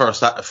not his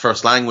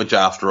first language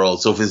after all.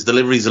 So if his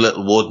delivery's a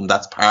little wooden,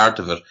 that's part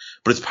of it,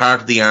 but it's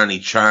part of the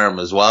Arnie charm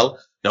as well.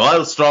 Now,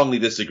 I'll strongly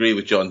disagree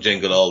with John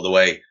Jingle all the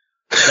way.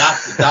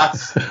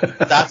 That's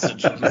a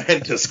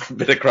tremendous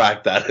bit of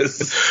crack, that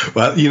is.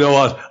 Well, you know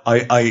what?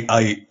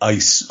 I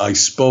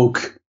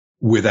spoke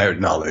without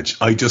knowledge.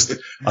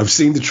 I've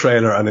seen the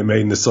trailer and I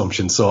made an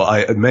assumption, so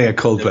I mea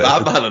culpa.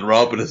 Batman and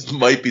Robin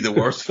might be the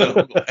worst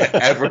film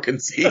ever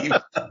conceived.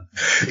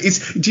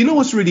 Do you know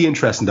what's really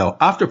interesting though?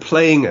 After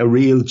playing a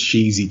real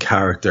cheesy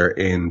character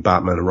in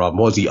Batman and Robin,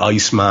 was he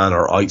Iceman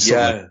or Ice?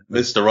 Yeah,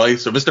 Mr.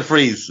 Ice or Mr.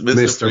 Freeze.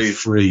 Mr.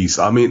 Freeze.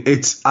 I mean,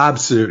 it's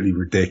absolutely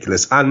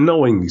ridiculous and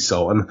knowingly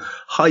so, and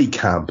high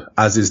camp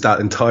as is that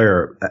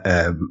entire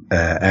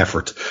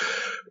effort.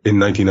 In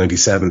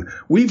 1997,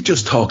 we've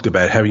just talked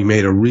about how he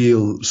made a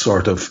real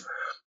sort of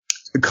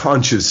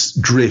conscious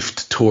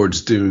drift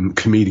towards doing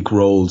comedic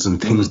roles and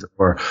things that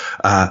were,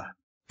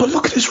 but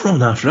look at his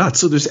run after that.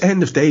 So there's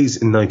End of Days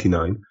in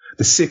 99,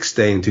 The Sixth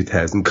Day in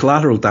 2000,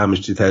 Collateral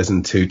Damage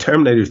 2002,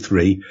 Terminator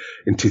 3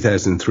 in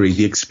 2003,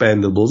 The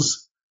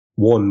Expendables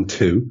 1,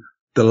 2,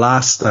 The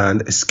Last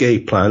Stand,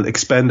 Escape Plan,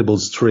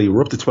 Expendables 3,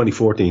 we're up to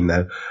 2014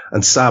 now,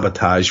 and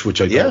Sabotage,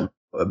 which I don't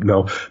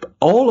know. But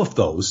all of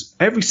those,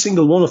 every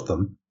single one of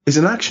them, is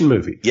an action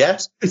movie.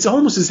 Yes. It's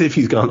almost as if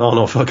he's gone, oh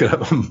no, fuck it,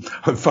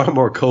 I'm far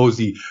more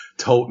cozy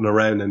toting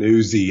around an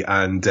Uzi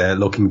and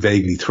looking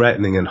vaguely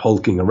threatening and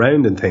hulking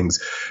around and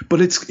things.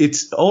 But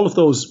it's all of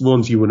those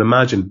ones you would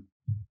imagine.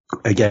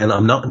 Again,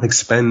 I'm not an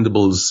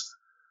Expendables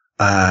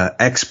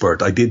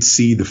expert. I did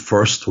see the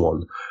first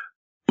one,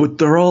 but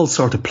they're all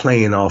sort of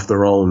playing off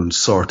their own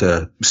sort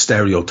of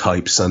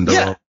stereotypes and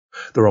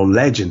their own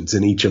legends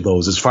in each of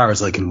those, as far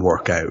as I can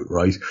work out,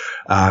 right?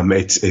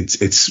 It's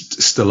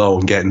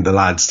Stallone getting the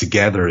lads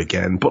together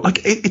again, but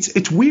like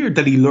it's weird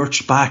that he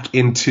lurched back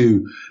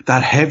into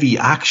that heavy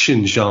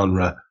action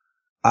genre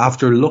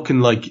after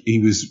looking like he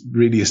was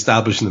really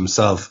establishing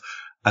himself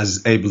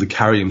as able to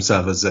carry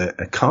himself as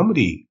a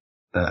comedy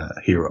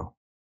hero.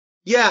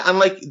 Yeah, and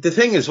like the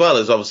thing as well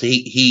is obviously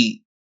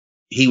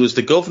he was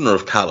the governor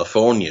of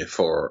California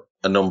for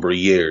a number of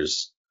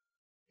years,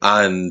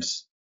 and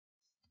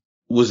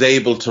was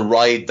able to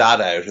ride that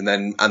out and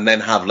then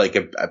have like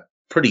a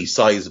pretty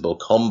sizable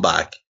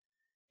comeback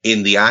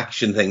in the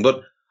action thing.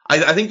 But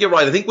I think you're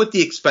right. I think with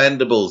the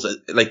Expendables,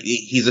 like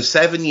he's a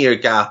 7-year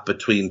gap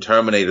between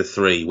Terminator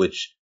 3,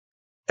 which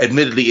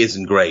admittedly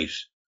isn't great,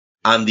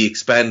 and the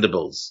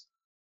Expendables.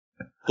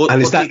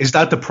 And is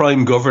that the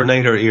prime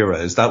Governator era?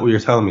 Is that what you're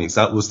telling me?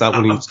 Was that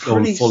when he was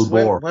going full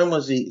bore? When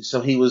was he? So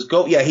he was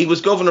he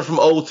was governor from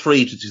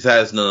 2003 to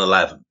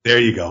 2011. There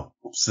you go.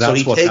 So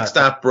he takes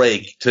that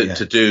break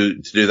to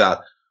do that.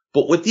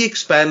 But with the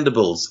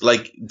Expendables,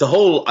 like the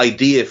whole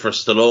idea for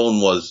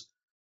Stallone was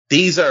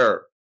these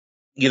are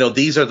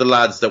the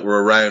lads that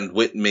were around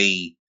with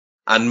me,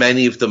 and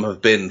many of them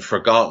have been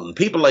forgotten.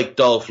 People like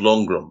Dolph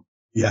Lundgren.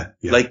 Yeah.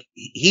 Like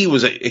he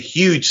was a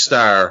huge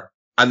star.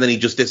 And then he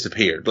just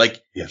disappeared.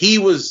 Like he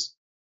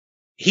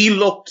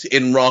looked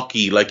in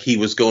Rocky like he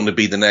was going to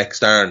be the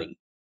next Arnie.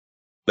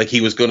 Like he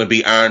was going to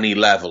be Arnie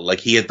level. Like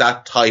he had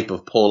that type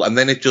of pull, and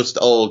then it just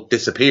all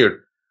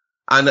disappeared.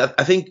 And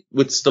I think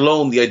with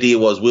Stallone, the idea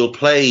was we'll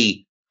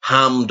play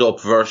hammed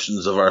up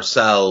versions of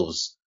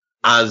ourselves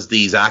as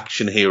these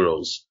action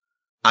heroes,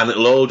 and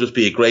it'll all just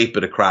be a great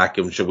bit of crack.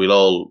 I'm sure we'll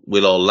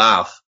all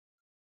laugh.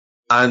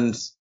 And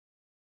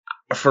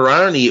for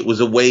Arnie, it was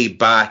a way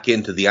back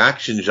into the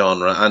action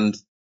genre. And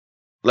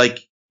like,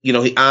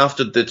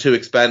 after the two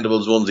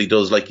Expendables ones, he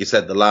does, like you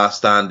said, The Last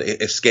Stand,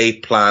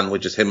 Escape Plan,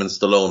 which is him and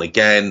Stallone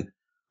again,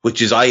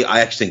 which is, I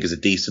actually think is a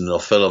decent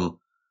enough film.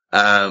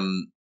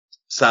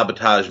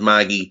 Sabotage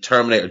Maggie,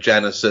 Terminator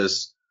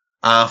Genesis,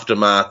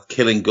 Aftermath,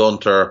 Killing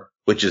Gunter,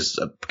 which is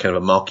a kind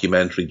of a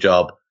mockumentary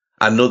job,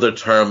 another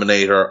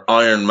Terminator,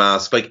 Iron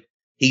Mask. Like,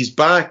 he's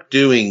back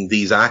doing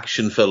these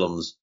action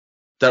films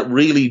that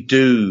really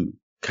do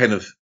kind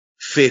of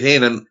fit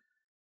in. And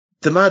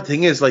the mad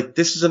thing is, like,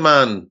 this is a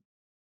man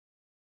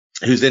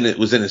was in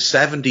his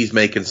 70s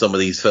making some of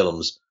these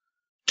films.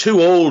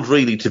 Too old,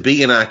 really, to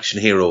be an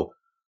action hero.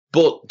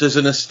 But there's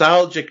a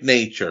nostalgic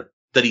nature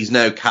that he's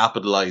now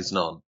capitalizing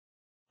on,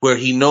 where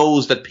he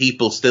knows that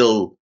people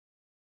still,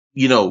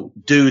 you know,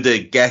 do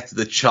the get to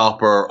the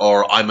chopper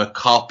or I'm a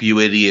cop, you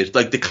idiot.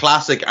 Like the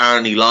classic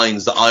Arnie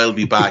lines, that I'll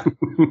be back.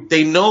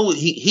 They know,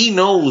 he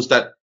knows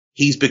that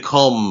he's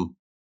become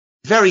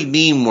very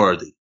meme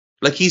worthy.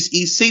 Like he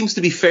seems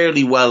to be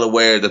fairly well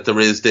aware that there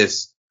is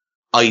this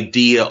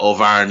idea of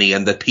Arnie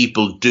and that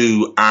people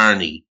do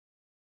Arnie.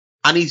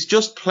 And he's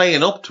just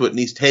playing up to it and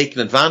he's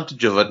taking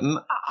advantage of it. And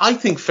I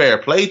think fair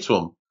play to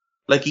him.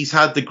 Like he's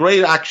had the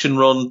great action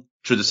run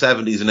through the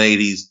 70s and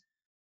 80s,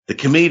 the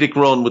comedic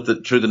run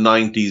through the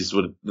 90s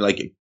with,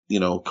 like, you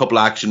know, a couple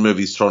of action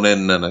movies thrown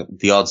in and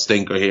the odd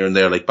stinker here and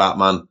there like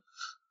Batman.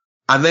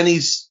 And then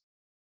he's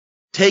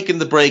taken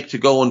the break to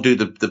go and do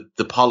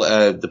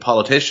the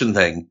politician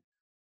thing.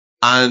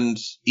 And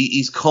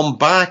he's come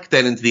back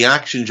then into the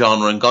action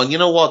genre and gone, you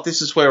know what?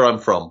 This is where I'm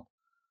from.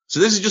 So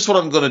this is just what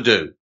I'm going to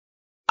do.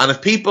 And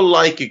if people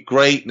like it,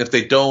 great. And if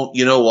they don't,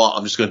 you know what?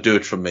 I'm just going to do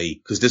it for me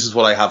because this is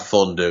what I have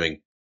fun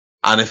doing.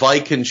 And if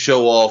I can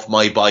show off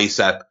my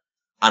bicep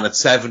and at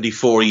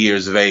 74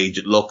 years of age,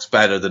 it looks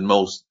better than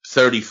most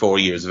 34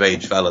 years of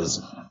age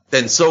fellas,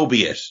 then so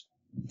be it.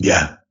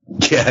 Yeah.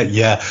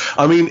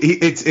 I mean,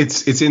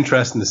 it's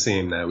interesting to see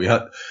him now. We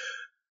had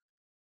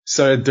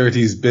started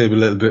Dirty's Bib a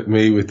little bit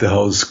me with the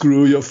whole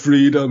screw your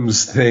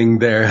freedoms thing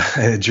there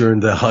during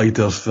the height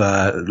of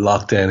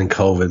lockdown and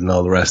COVID and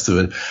all the rest of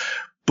it.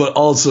 But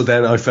also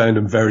then I found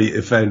it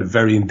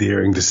very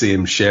endearing to see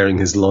him sharing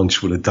his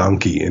lunch with a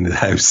donkey in his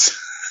house.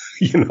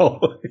 You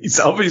know, he's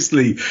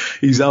obviously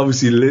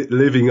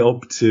living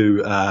up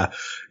to,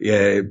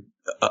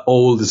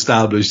 old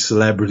established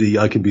celebrity.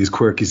 I can be as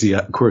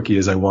quirky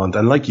as I want.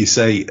 And like you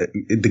say,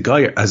 the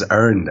guy has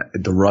earned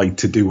the right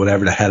to do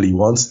whatever the hell he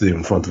wants to do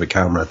in front of a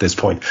camera at this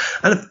point.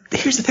 And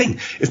here's the thing.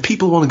 If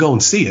people want to go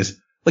and see it,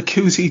 like,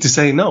 who's he to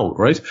say no,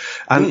 right?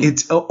 And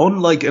it's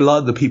unlike a lot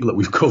of the people that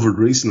we've covered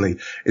recently.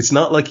 It's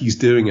not like he's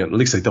doing it, at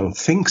least I don't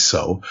think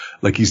so,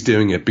 like he's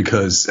doing it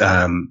because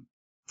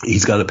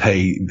he's got to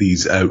pay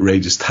these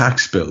outrageous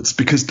tax bills.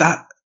 Because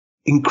that,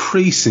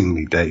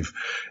 increasingly, Dave,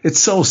 it's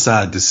so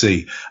sad to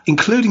see,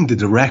 including the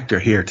director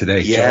here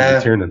today, Charlie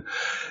McTiernan.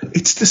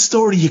 It's the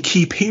story you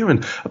keep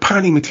hearing.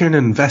 Apparently McTiernan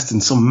invested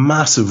in some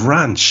massive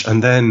ranch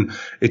and then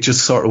it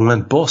just sort of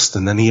went bust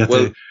and then he had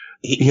to,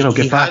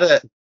 get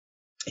back.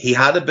 He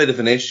had a bit of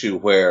an issue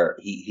where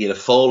he had a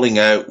falling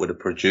out with a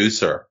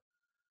producer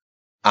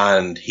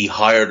and he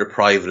hired a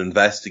private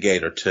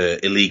investigator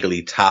to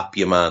illegally tap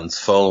your man's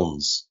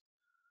phones.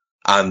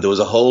 And there was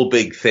a whole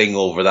big thing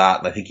over that.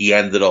 And I think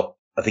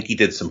he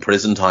did some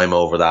prison time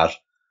over that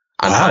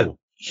and had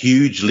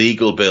huge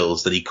legal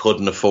bills that he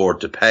couldn't afford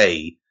to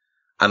pay.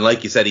 And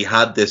like you said, he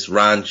had this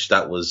ranch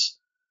that was,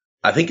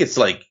 I think it's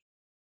like,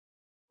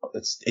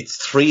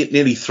 it's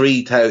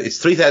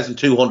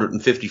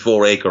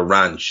 3,254 acre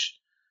ranch,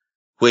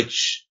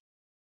 which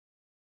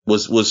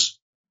was,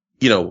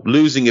 you know,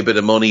 losing a bit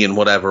of money and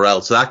whatever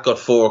else. So that got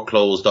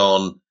foreclosed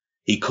on.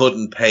 He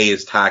couldn't pay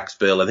his tax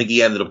bill. I think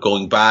he ended up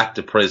going back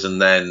to prison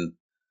then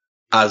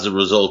as a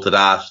result of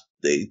that.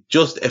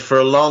 Just for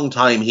a long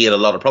time, he had a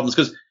lot of problems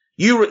because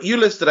you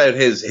listed out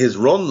his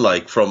run,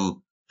 like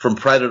from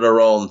Predator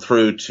on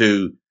through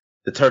to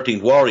the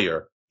 13th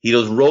Warrior. He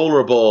does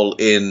Rollerball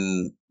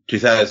in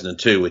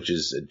 2002, which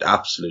is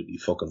absolutely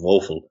fucking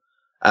woeful.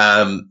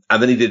 And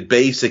then he did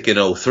Basic in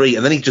 2003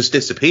 and then he just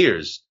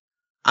disappears.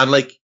 And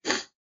like,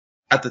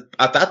 at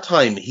that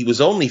time, he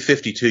was only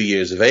 52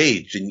 years of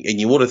age and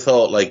you would have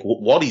thought like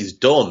what he's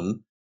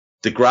done,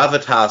 the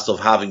gravitas of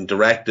having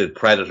directed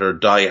Predator,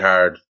 Die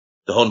Hard,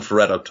 The Hunt for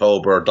Red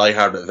October, Die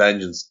Hard with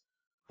Vengeance,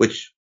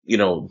 which, you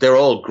know, they're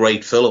all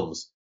great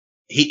films.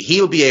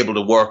 He'll be able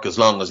to work as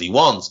long as he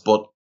wants,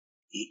 but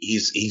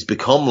he's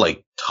become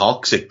like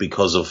toxic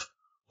because of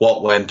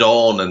what went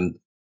on and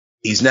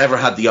he's never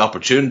had the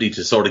opportunity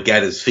to sort of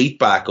get his feet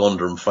back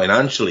under him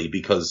financially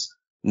because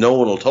no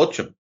one will touch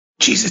him.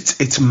 Jeez,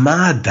 it's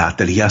mad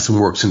that he hasn't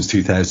worked since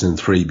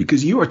 2003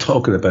 because you are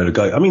talking about a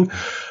guy. I mean,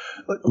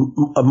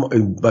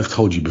 I've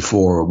told you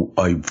before,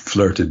 I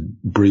flirted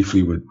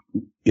briefly with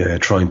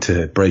trying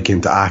to break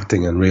into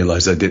acting and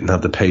realized I didn't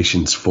have the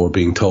patience for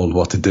being told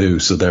what to do.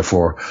 So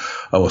therefore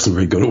I wasn't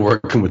really good at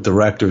working with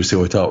directors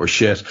who I thought were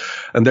shit.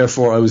 And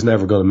therefore I was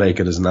never going to make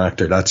it as an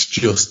actor. That's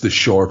just the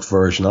short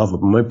version of it.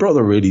 But my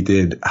brother really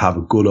did have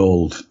a good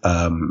old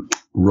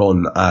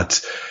run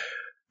at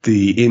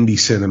the indie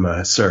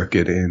cinema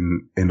circuit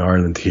in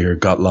Ireland here,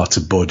 got lots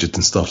of budget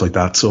and stuff like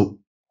that. So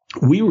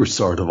we were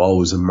sort of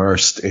always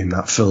immersed in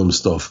that film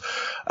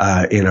stuff,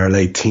 in our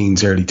late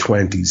teens, early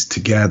 20s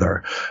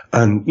together.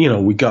 And, you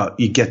know,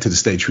 you get to the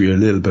stage where you're a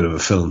little bit of a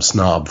film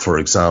snob, for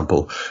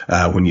example,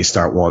 when you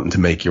start wanting to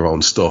make your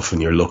own stuff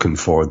and you're looking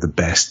for the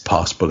best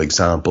possible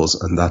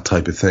examples and that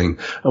type of thing.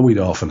 And we'd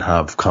often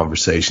have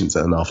conversations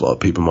that an awful lot of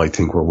people might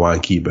think we're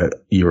wanky about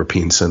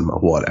European cinema,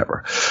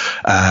 whatever.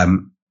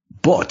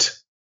 But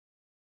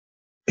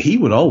he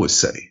would always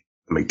say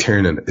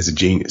McTiernan is a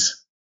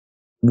genius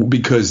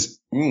because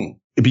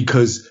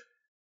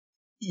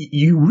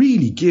you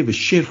really give a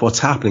shit what's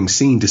happening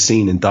scene to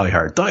scene in Die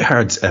Hard. Die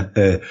Hard's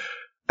an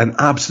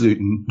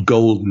absolute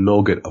gold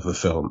nugget of a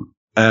film.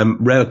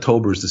 Red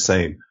October is the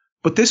same.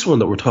 But this one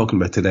that we're talking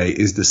about today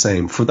is the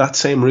same for that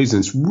same reason.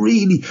 It's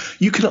really,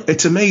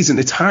 it's amazing.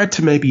 It's hard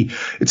to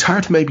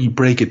maybe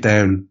break it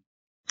down.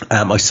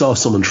 I saw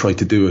someone try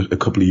to do it a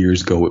couple of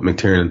years ago with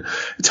McTiernan.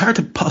 It's hard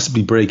to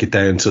possibly break it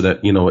down so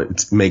that, you know,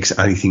 it makes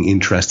anything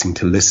interesting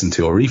to listen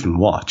to or even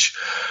watch.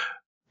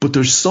 But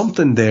there's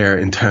something there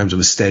in terms of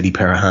a steady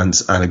pair of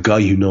hands and a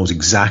guy who knows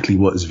exactly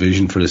what his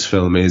vision for this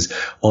film is,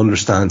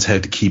 understands how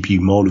to keep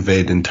you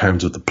motivated in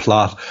terms of the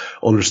plot,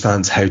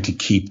 understands how to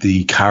keep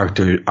the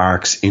character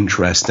arcs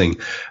interesting,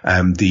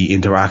 the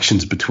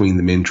interactions between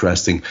them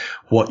interesting,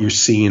 what you're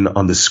seeing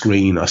on the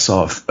screen. I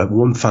saw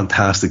one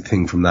fantastic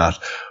thing from that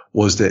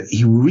was that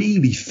he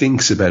really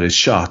thinks about his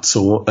shots.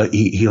 So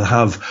he'll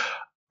have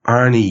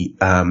Arnie,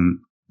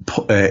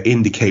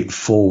 indicate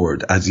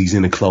forward as he's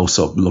in a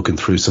close-up looking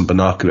through some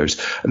binoculars,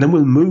 and then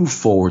we'll move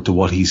forward to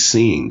what he's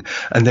seeing,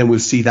 and then we'll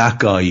see that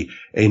guy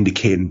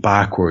indicating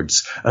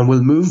backwards, and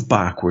we'll move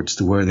backwards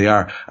to where they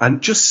are. And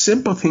just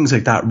simple things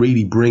like that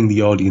really bring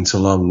the audience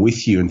along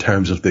with you in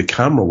terms of the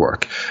camera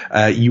work.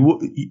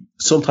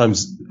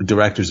 Sometimes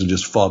directors will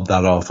just fob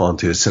that off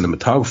onto a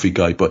cinematography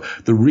guy, but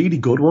the really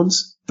good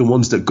ones, the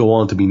ones that go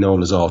on to be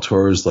known as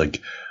auteurs like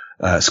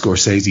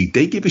Scorsese,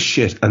 they give a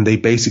shit and they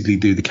basically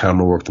do the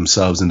camera work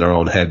themselves in their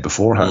own head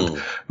beforehand.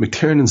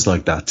 McTiernan's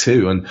like that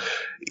too. And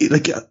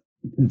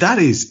that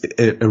is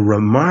a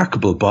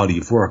remarkable body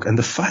of work. And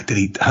the fact that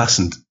he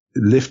hasn't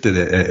lifted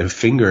a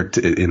finger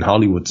in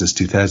Hollywood since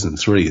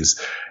 2003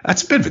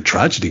 that's a bit of a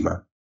tragedy,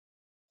 man.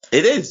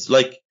 It is.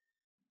 Like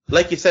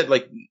you said,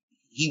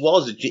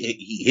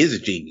 he is a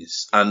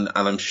genius. And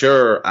I'm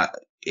sure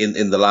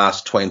in the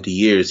last 20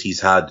 years, he's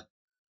had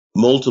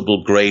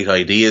multiple great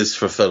ideas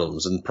for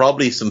films, and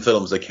probably some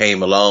films that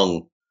came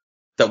along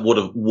that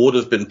would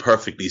have been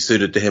perfectly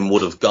suited to him,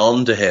 would have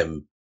gone to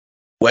him,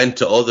 went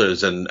to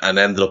others and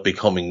ended up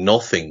becoming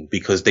nothing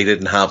because they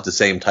didn't have the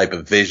same type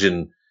of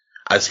vision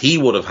as he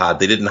would have had.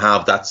 They didn't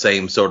have that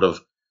same sort of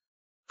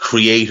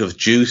creative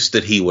juice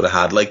that he would have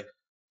had. Like,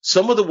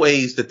 some of the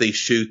ways that they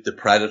shoot the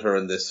Predator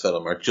in this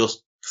film are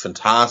just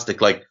fantastic.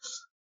 Like,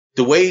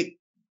 the way,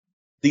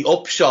 the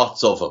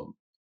upshots of him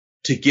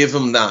to give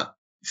him that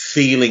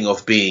feeling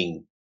of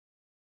being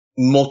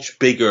much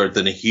bigger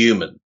than a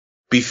human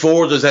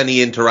before there's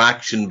any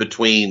interaction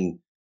between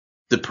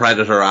the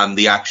Predator and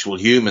the actual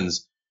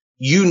humans.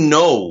 You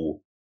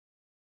know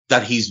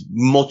that he's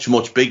much,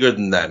 much bigger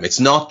than them. It's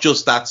not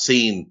just that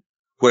scene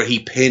where he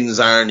pins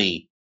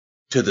Arnie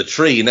to the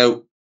tree.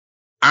 Now,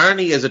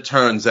 Arnie, as it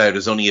turns out,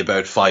 is only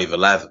about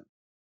 5'11".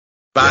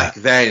 Back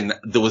then,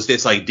 there was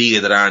this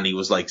idea that Arnie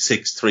was like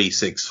 6'3",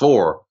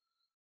 6'4".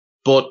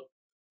 But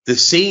the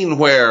scene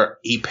where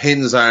he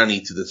pins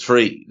Arnie to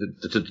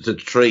the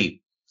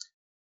tree,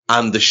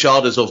 and the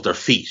shot is of their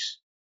feet,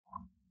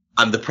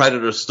 and the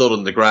Predator stood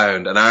on the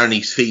ground, and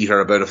Arnie's feet are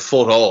about a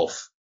foot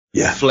off,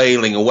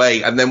 flailing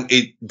away, and then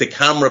the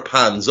camera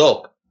pans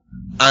up,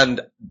 and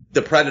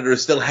the Predator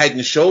is still head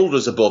and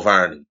shoulders above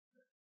Arnie,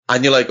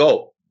 and you're like,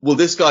 oh, well,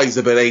 this guy's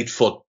about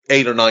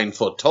 8 or 9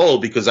 foot tall,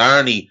 because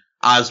Arnie,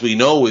 as we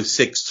know, is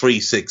 6'3",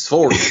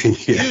 6'4".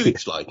 He's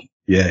huge, like.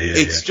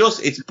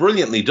 It's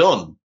brilliantly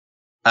done.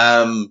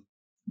 But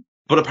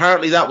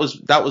apparently that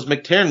was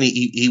McTiernan.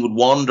 He would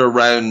wander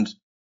around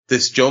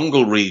this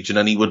jungle region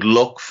and he would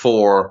look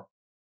for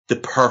the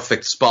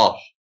perfect spot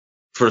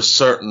for a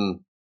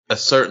certain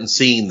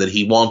scene that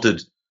he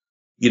wanted,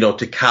 you know,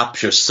 to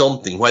capture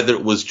something, whether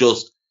it was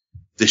just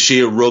the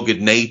sheer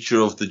rugged nature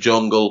of the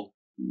jungle,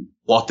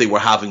 what they were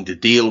having to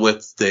deal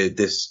with,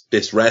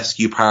 this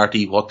rescue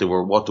party, what they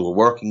were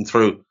working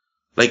through.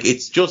 Like,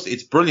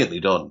 it's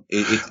brilliantly done.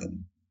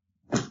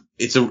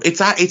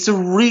 It's a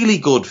really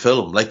good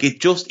film. Like,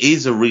 it just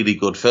is a really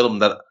good film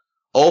that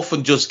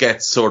often just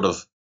gets sort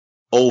of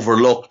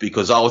overlooked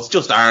because, it's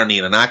just Arnie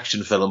in an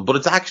action film, but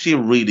it's actually a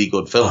really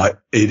good film.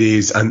 It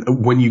is.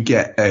 And when you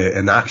get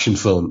an action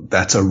film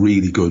that's a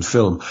really good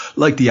film,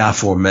 like the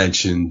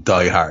aforementioned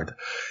Die Hard,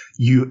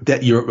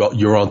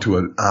 you're onto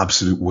an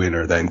absolute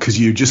winner then, because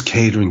you're just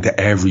catering to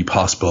every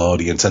possible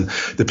audience, and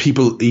the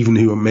people even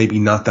who are maybe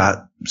not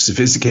that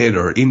sophisticated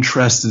or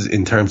interested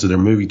in terms of their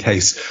movie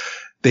tastes,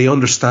 they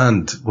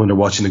understand when they're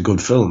watching a good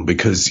film,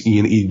 because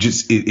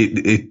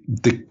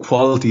the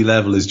quality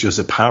level is just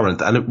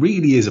apparent, and it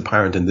really is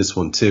apparent in this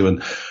one too.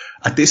 And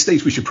at this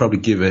stage, we should probably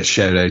give a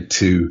shout out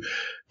to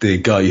the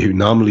guy who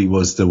normally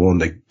was the one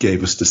that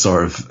gave us the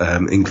sort of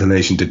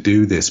inclination to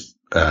do this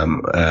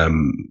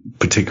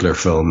particular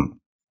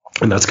film,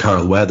 and that's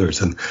Carl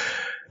Weathers. And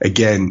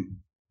again,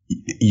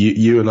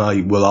 you and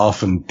I will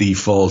often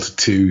default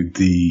to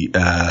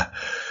the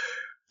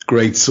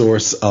great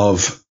source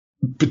of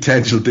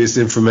potential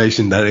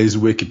disinformation that is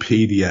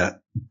Wikipedia.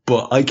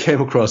 But I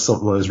came across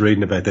something when I was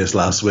reading about this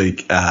last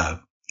week,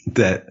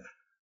 that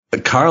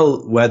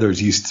Carl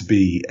Weathers used to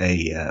be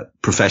a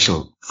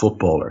professional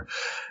footballer.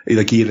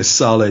 Like, he had a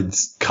solid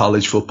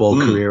college football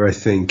career, I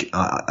think.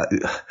 I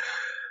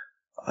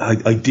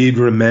did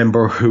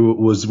remember who it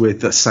was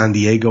with, San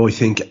Diego, I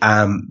think.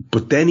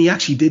 But then he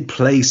actually did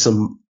play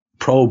some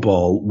pro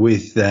ball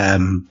with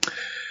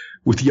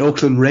the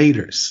Oakland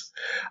Raiders.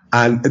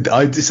 And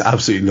I just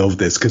absolutely love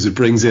this because it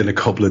brings in a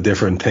couple of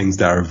different things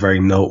that are very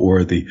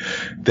noteworthy.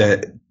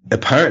 That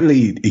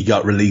apparently he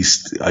got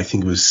released, I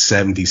think it was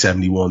 70,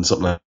 71,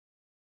 something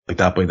like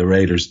that, by the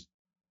Raiders.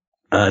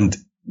 And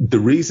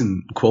the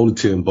reason quoted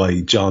to him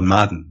by John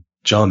Madden,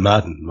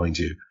 mind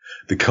you,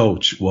 the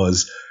coach,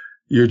 was,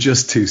 "You're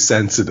just too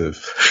sensitive,"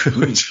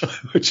 which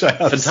I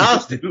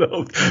absolutely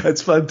loved.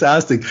 It's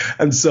fantastic.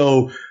 And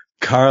so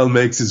Carl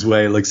makes his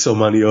way, like so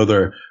many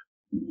other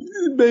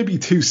maybe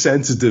too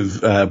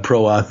sensitive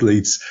pro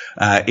athletes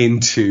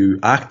into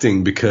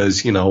acting,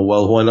 because, you know,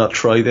 well, why not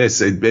try this?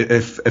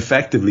 If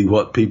effectively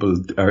what people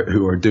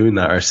who are doing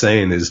that are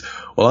saying is,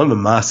 well, I'm a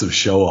massive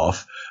show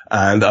off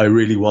and I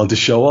really want to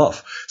show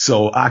off,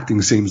 so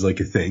acting seems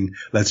like a thing.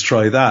 Let's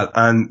try that.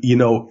 And, you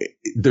know,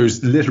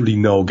 there's literally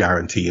no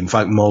guarantee. In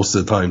fact, most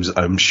of the times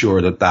I'm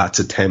sure that that's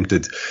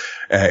attempted.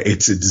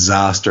 It's a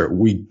disaster.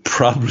 We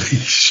probably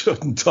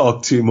shouldn't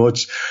talk too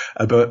much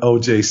about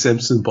O.J.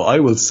 Simpson, but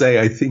I will say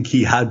I think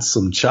he had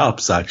some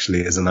chops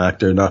actually as an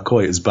actor, not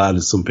quite as bad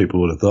as some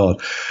people would have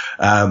thought.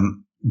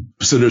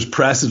 So there's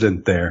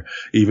precedent there,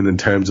 even in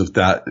terms of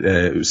that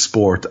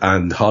sport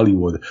and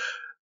Hollywood.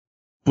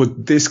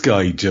 But this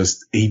guy he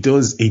does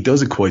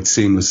it quite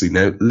seamlessly.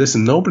 Now,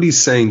 listen,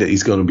 nobody's saying that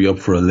he's going to be up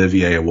for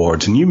Olivier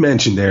Awards. And you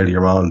mentioned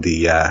earlier on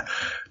the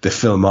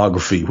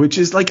filmography, which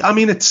is like, I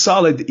mean, it's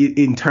solid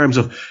in terms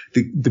of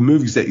the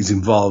movies that he's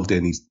involved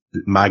in. He's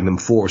Magnum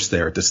Force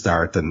there at the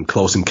start, and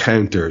Close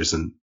Encounters,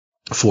 and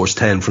Force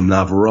 10 from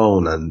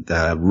Navarone, and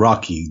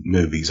Rocky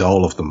movies,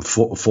 all of them,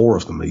 four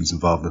of them he's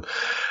involved in.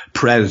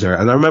 Predator.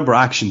 And I remember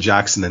Action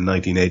Jackson in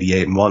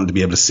 1988 and wanting to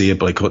be able to see it,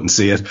 but I couldn't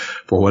see it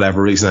for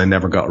whatever reason. I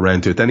never got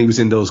around to it. Then he was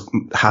in those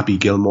Happy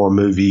Gilmore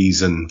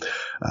movies and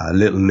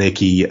Little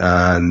Nicky,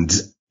 and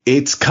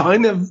it's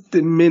kind of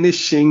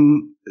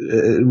diminishing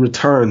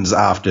returns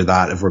after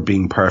that, if we're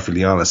being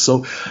perfectly honest.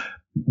 So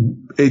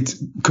it's,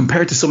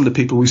 compared to some of the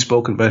people we've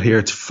spoken about here,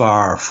 it's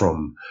far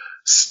from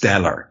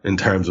stellar in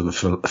terms of the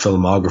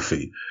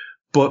filmography.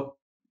 But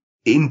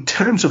in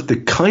terms of the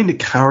kind of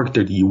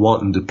character that you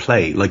want him to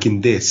play, like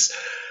in this,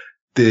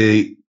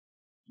 the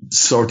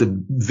sort of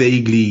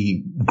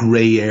vaguely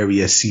grey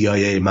area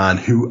CIA man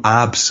who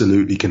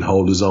absolutely can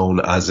hold his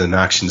own as an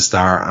action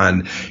star,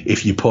 and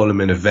if you put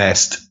him in a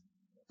vest,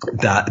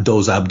 that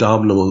those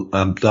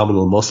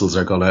abdominal muscles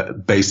are going to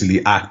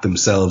basically act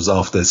themselves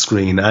off the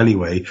screen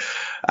anyway.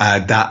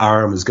 That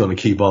arm is going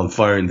to keep on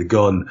firing the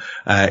gun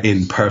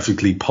in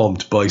perfectly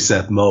pumped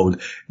bicep mode.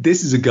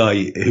 This is a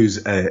guy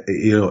who's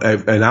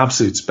an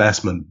absolute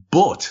specimen,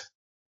 but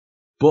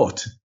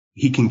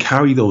he can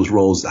carry those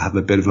roles that have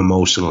a bit of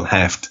emotional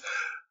heft,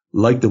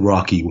 like the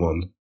Rocky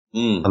one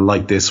and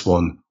like this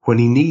one, when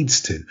he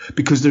needs to.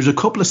 Because there's a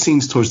couple of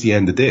scenes towards the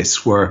end of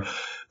this where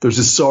there's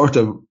a sort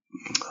of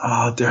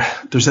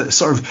there's a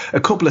sort of a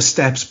couple of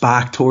steps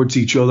back towards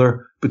each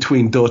other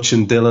between Dutch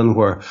and Dylan,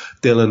 where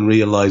Dylan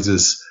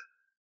realizes,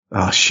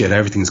 oh shit,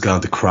 everything's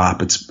gone to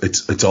crap.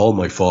 It's all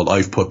my fault.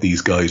 I've put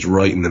these guys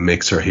right in the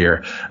mixer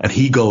here. And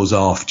he goes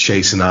off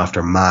chasing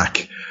after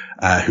Mac,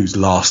 who's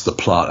lost the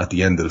plot at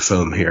the end of the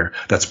film here.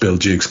 That's Bill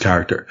Duke's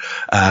character.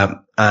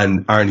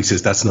 And Arnie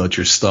says, that's not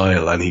your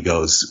style. And he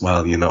goes,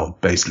 well, you know,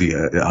 basically,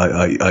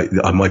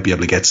 I might be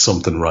able to get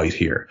something right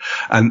here.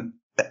 And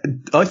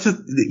I thought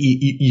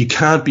you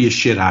can't be a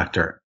shit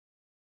actor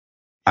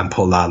and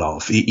pull that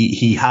off.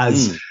 He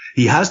has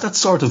that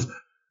sort of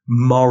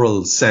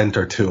moral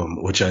center to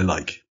him, which I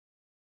like.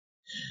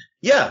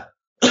 Yeah,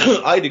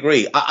 I'd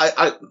agree.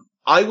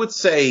 I would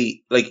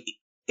say, like,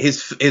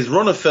 his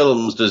run of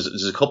films,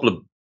 there's a couple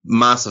of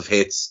massive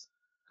hits,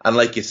 and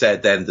like you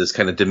said, then there's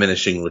kind of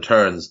diminishing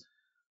returns.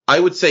 I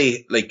would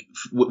say, like,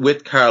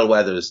 with Carl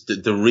Weathers,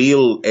 the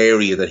real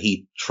area that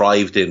he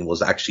thrived in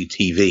was actually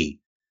TV.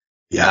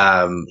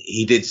 Yeah.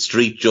 He did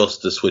Street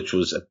Justice, which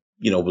was,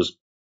 was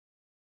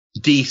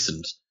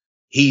decent.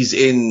 He's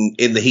in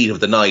The Heat of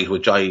the Night,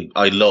 which I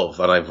love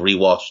and I've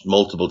rewatched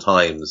multiple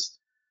times.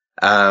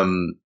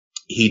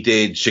 He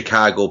did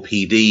Chicago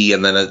PD,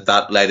 and then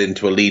that led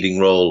into a leading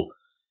role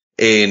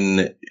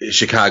in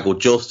Chicago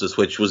Justice,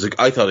 which was,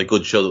 I thought, a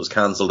good show that was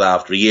cancelled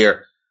after a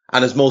year.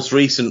 And his most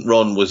recent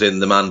run was in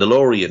The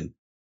Mandalorian.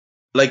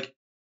 Like,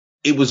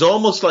 it was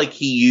almost like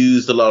he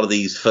used a lot of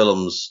these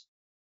films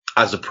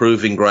as a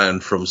proving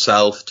ground for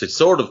himself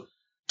to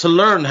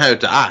learn how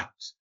to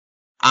act.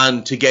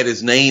 and to get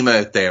his name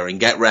out there and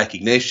get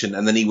recognition.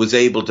 And then he was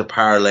able to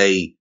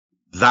parlay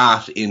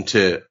that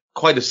into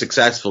quite a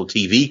successful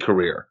TV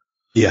career.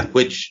 Yeah.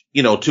 Which,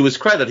 you know, to his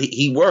credit,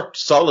 he worked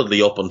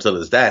solidly up until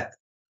his death,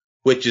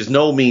 which is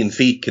no mean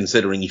feat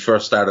considering he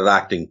first started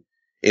acting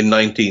in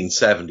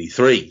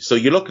 1973. So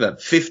you're looking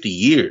at 50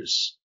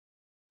 years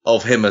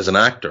of him as an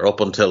actor up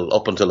until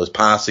his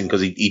passing,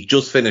 because he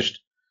just finished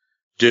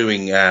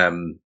doing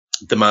The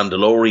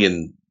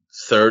Mandalorian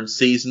third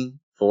season,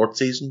 I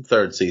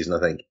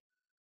think.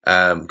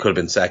 Could have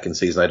been second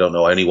season, I don't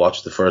know. I only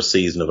watched the first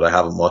season of it, I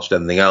haven't watched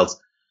anything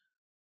else.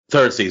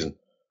 Third season.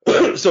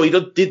 So he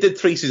did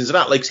 3 seasons of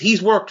that. Like,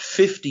 he's worked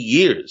 50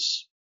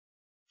 years.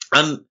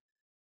 And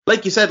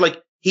like you said,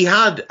 like, he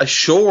had a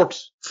short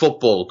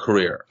football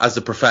career as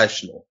a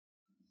professional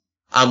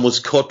and was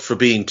cut for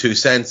being too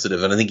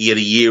sensitive. And I think he had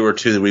a year or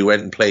two where he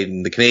went and played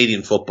in the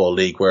Canadian Football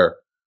League, where,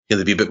 you know,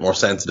 they'd be a bit more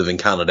sensitive in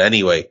Canada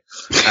anyway.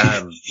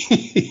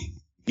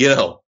 You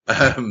know,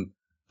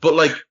 but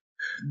like,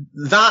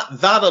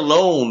 that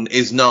alone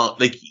is not,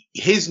 like,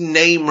 his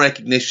name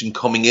recognition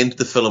coming into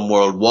the film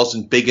world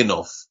wasn't big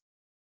enough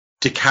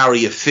to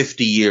carry a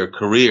 50-year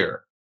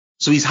career.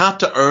 So he's had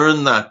to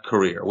earn that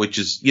career, which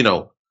is, you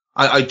know,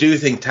 I do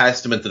think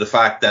testament to the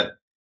fact that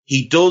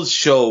he does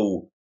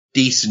show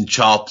decent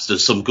chops.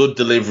 There's some good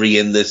delivery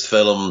in this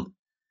film.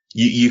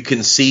 You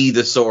can see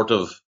the sort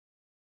of,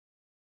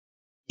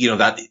 you know,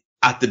 that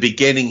at the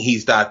beginning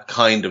he's that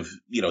kind of,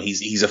 you know,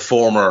 he's a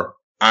former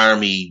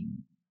army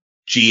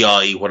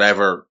GI,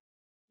 whatever,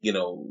 you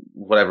know,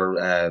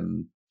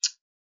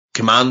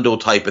 commando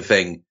type of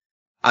thing.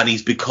 And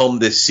he's become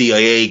this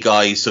CIA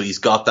guy, so he's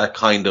got that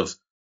kind of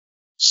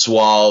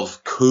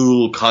suave,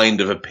 cool kind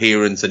of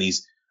appearance, and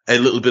he's a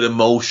little bit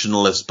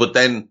emotionless. But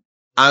then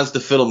as the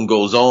film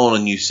goes on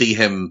and you see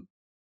him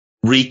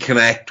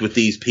reconnect with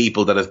these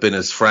people that have been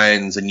his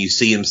friends, and you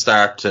see him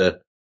start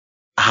to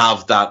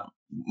have that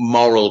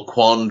moral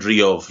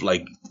quandary of,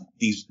 like,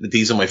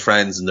 these are my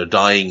friends and they're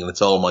dying and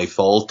it's all my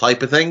fault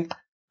type of thing.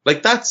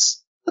 Like,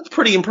 that's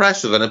pretty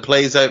impressive, and it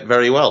plays out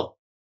very well.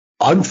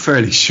 I'm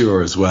fairly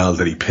sure as well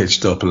that he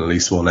pitched up in at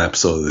least one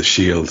episode of The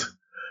Shield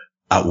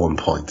at one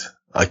point.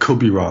 I could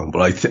be wrong,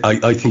 but I think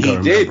I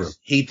remember.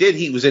 He did.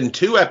 He was in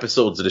 2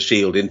 episodes of The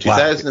Shield. In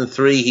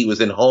 2003, he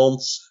was in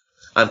Haunts,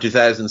 and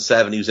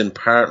 2007, he was in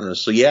Partners.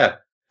 So yeah,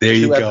 there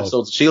you go. 2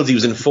 episodes of Shield. He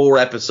was in 4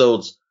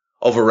 episodes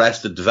of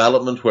Arrested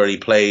Development, where he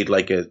played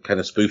like a kind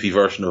of spoofy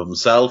version of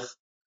himself.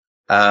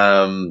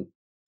 Like,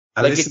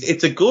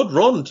 it's a good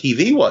run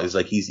TV wise.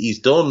 Like, he's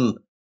done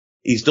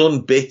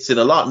bits in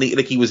a lot.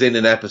 Like, he was in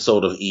an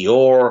episode of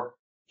Eeyore.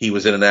 He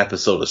was in an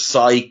episode of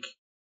Psych.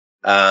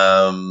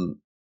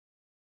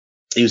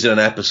 He was in an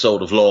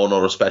episode of Law and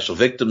Order Special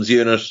Victims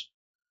Unit.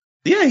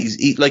 Yeah,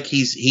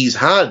 he's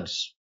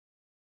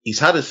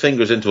had his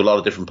fingers into a lot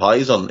of different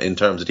pies in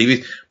terms of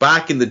TV.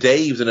 Back in the day,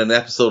 he was in an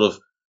episode of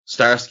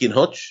Starsky and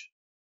Hutch.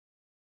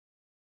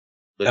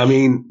 I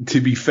mean, to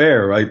be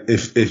fair, right?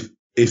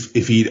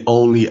 If he'd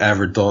only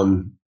ever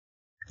done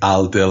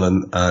Al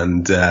Dillon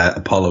and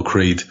Apollo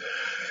Creed,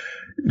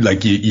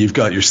 like, you've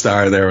got your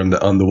star there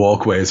on the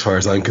walkway, as far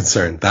as I'm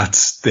concerned.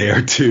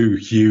 They're 2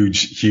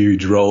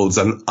 huge roles.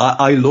 And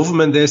I love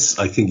him in this.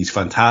 I think he's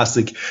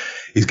fantastic.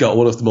 He's got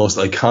one of the most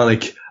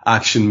iconic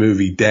action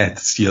movie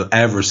deaths you'll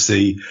ever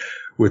see,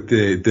 with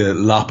the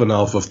lopping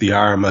off of the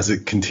arm as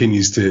it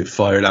continues to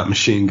fire that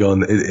machine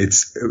gun.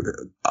 It's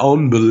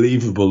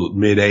unbelievable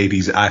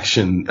mid-80s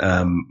action,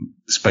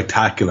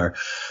 spectacular.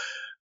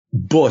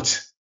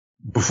 But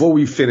before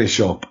we finish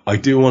up, I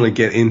do want to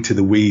get into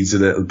the weeds a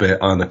little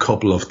bit on a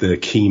couple of the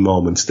key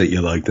moments that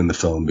you liked in the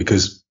film,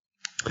 because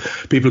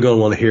people are going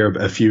to want to hear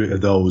a few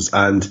of those.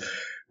 And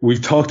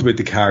we've talked about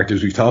the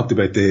characters, we've talked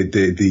about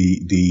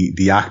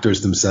the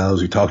actors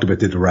themselves, we've talked about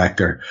the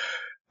director,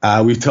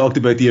 we've talked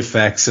about the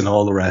effects and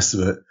all the rest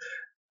of it.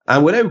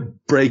 And without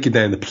breaking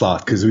down the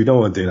plot, because we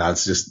don't want to do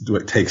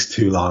that, it takes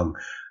too long.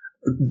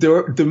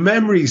 The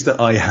memories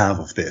that I have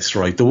of this,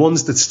 right, the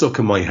ones that stuck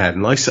in my head,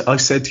 and I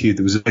said to you,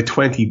 there was about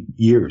 20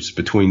 years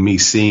between me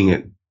seeing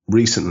it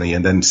recently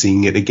and then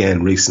seeing it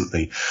again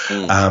recently.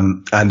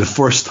 And the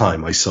first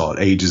time I saw it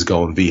ages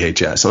ago on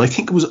VHS, and I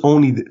think it was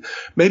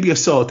maybe I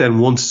saw it then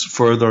once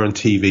further on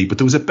TV, but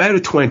there was about a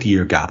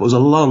 20-year gap. It was a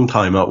long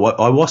time. It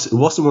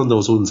wasn't one of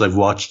those ones I've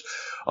watched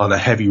on a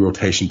heavy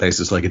rotation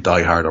basis like a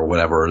Die Hard or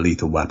whatever, or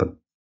Lethal Weapon.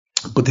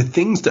 But the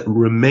things that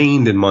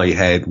remained in my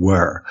head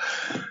were,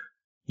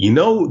 you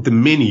know, the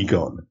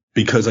minigun,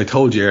 because I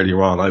told you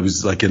earlier on, I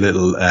was like a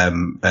little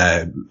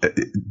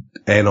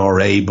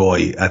NRA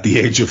boy at the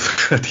age of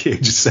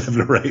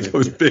 7 or 8. I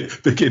was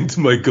big into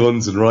my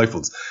guns and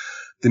rifles.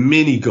 The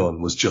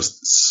minigun was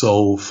just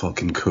so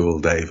fucking cool,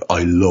 Dave.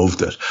 I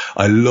loved it.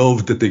 I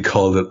loved that they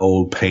called it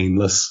Old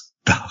Painless.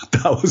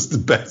 That was the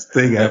best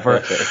thing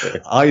ever.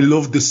 I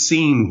loved the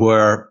scene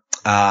where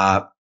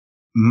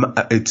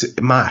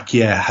Mac,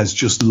 has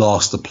just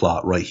lost the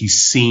plot, right?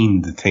 He's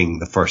seen the thing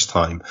the first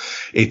time.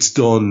 It's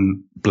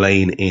done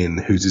Blaine in,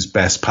 who's his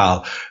best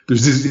pal.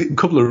 There's a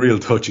couple of real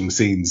touching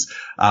scenes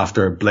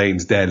after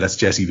Blaine's dead. That's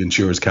Jesse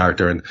Ventura's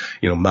character, and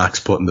Mac's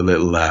putting the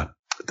little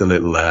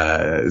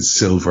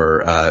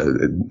silver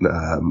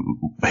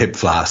hip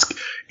flask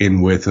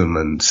in with him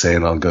and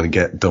saying,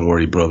 don't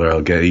worry, brother,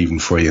 I'll get even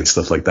for you and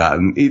stuff like that.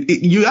 And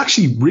you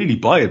actually really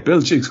buy it.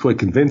 Bill Chick's quite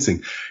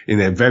convincing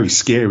in a very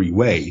scary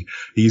way.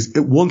 He's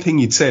one thing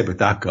you'd say about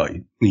that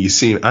guy. You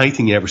see him,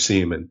 anything you ever see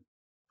him in,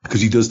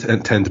 because he does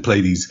tend to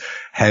play these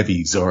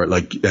heavies or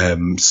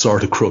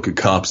sort of crooked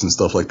cops and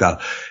stuff like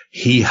that.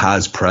 He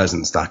has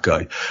presence, that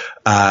guy.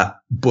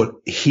 But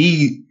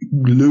he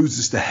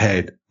loses the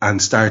head and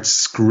starts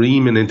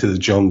screaming into the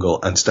jungle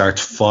and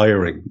starts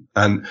firing.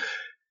 And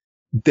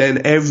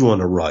then everyone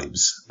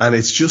arrives. And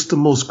it's just the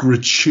most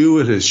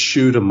gratuitous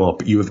shoot 'em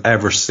up you have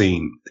ever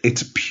seen.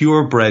 It's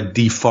purebred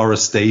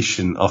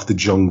deforestation of the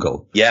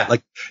jungle. Yeah.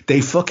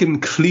 They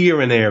fucking clear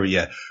an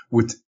area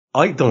with,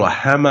 I don't know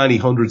how many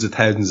hundreds of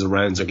thousands of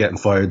rounds are getting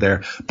fired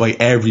there by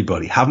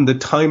everybody, having the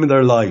time of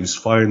their lives,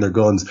 firing their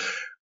guns,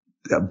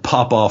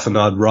 pop off an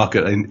odd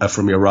rocket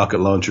from your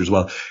rocket launcher as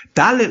well.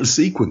 That little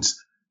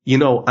sequence,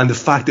 and the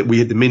fact that we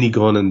had the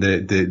minigun and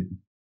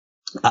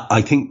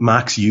I think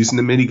Mac's using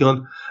the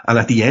minigun, and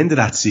at the end of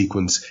that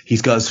sequence,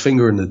 he's got his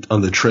finger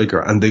on the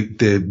trigger, and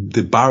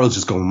the barrel's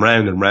just going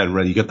round and round and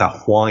round. You get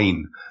that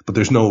whine, but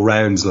there's no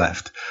rounds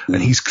left,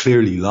 and he's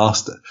clearly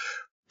lost it.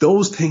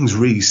 Those things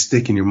really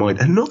stick in your mind.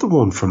 Another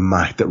one from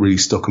Mac that really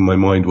stuck in my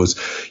mind was,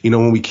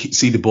 when we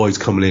see the boys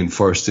coming in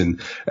first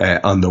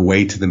on the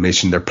way to the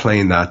mission, they're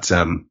playing that,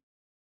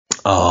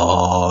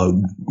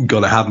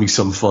 gonna have me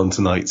some fun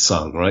tonight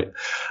song, right?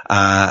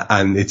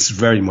 And it's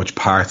very much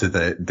part of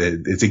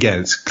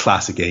it's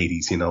classic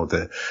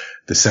 80s,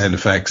 the sound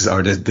effects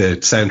or the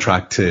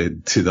soundtrack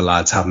to the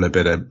lads having a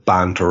bit of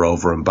banter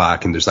over and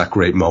back. And there's that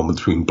great moment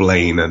between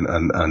Blaine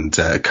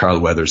and Carl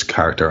Weathers'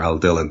 character, Al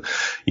Dillon.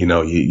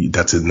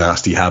 That's a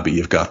nasty habit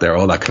you've got there,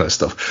 all that kind of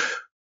stuff.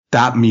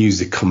 That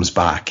music comes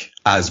back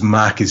as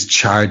Mac is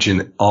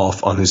charging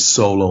off on his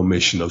solo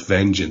mission of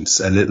vengeance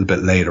a little bit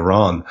later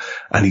on,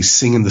 and he's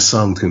singing the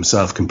song to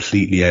himself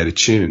completely out of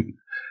tune.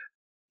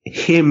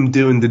 Him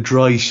doing the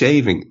dry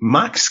shaving.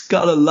 Mac's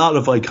got a lot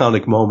of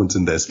iconic moments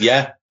in this.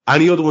 Yeah.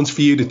 Any other ones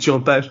for you to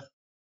jump out?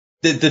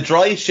 The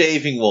dry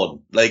shaving one,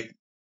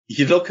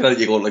 you look at it,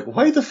 you go,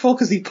 why the fuck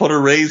has he put a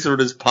razor in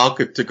his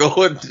pocket to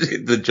go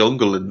into the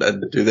jungle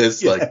and do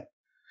this? Yeah.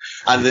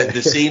 And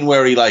the scene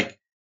where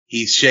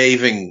he's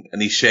shaving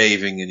and he's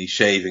shaving and he's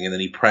shaving, and then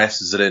he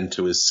presses it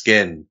into his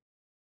skin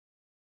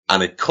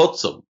and it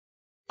cuts him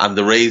and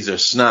the razor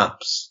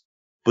snaps,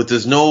 but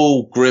there's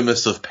no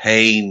grimace of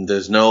pain.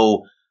 There's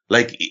no,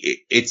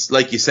 it's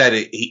like you said,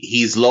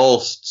 he's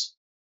lost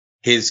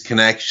his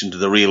connection to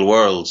the real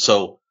world.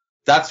 So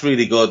that's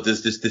really good.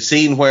 There's the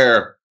scene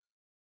where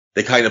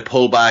they kind of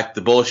pull back the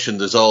bush and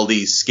there's all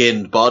these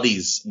skinned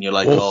bodies and you're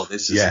like,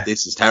 this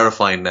is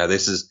terrifying now.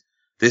 This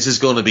is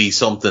going to be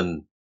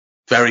something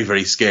very,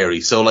 very scary.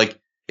 So that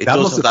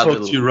must have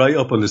fucked you right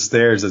up on the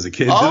stairs as a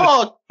kid.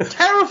 Oh,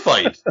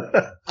 terrified.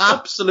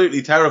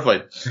 Absolutely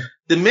terrified.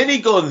 The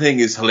minigun thing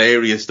is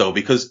hilarious though,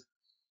 because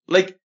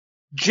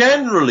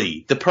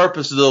generally the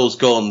purpose of those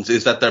guns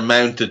is that they're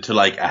mounted to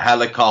a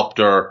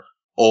helicopter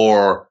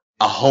or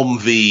a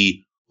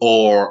Humvee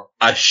or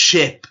a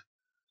ship.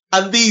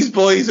 And these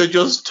boys are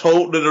just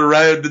toting it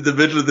around in the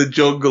middle of the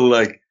jungle,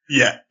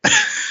 Yeah.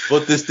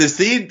 But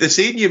the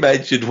scene you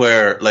mentioned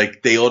where,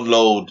 they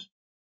unload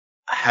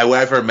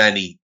however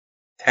many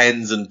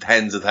tens and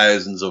tens of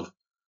thousands of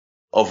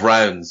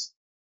rounds.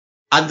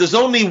 And there's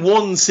only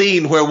one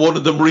scene where one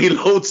of them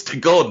reloads the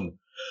gun.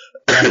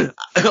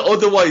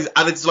 Otherwise,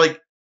 and it's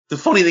the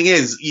funny thing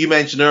is, you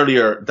mentioned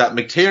earlier that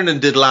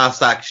McTiernan did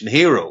Last Action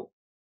Hero,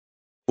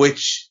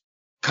 which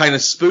kind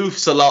of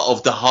spoofs a lot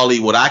of the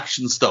Hollywood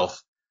action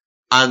stuff.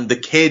 And the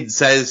kid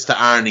says to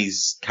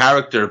Arnie's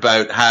character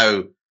about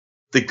how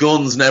the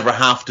guns never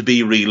have to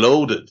be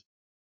reloaded.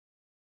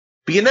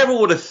 But you never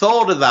would have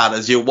thought of that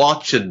as you're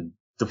watching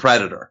The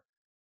Predator.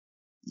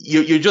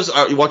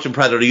 You're watching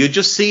Predator, you're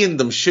just seeing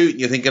them shoot and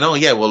you're thinking, oh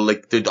yeah, well,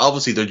 they're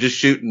just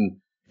shooting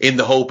in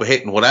the hope of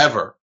hitting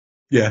whatever.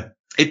 Yeah.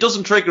 It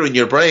doesn't trigger in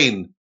your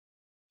brain.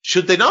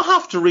 Should they not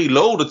have to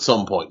reload at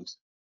some point?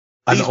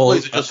 These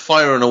boys are just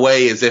firing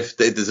away as if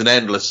there's an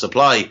endless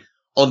supply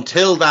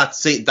until that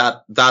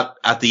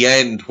at the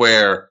end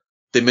where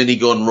the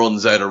minigun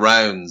runs out of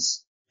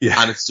rounds. Yeah.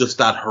 And it's just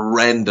that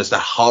horrendous,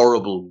 that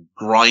horrible,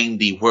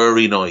 grindy,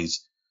 whirry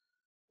noise.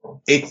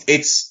 It's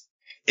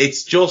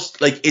just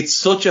it's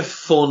such a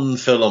fun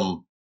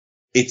film.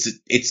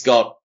 It's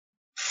got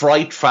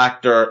fright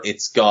factor.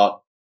 It's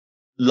got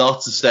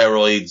lots of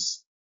steroids.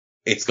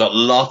 It's got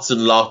lots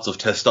and lots of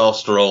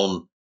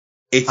testosterone.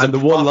 And the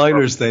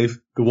one-liners, Dave.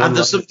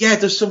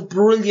 There's some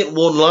brilliant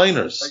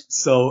one-liners.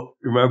 So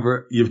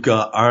remember, you've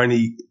got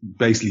Arnie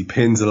basically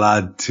pins a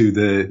lad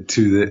to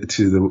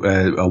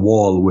a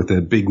wall with a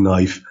big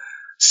knife.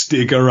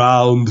 Stick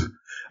around.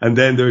 And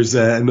then there's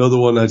another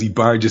one as he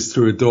barges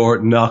through a door,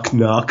 knock,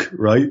 knock,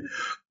 right?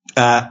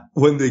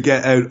 When they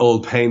get out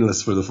Old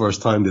Painless for the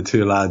first time, the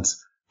two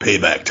lads,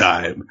 payback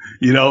time,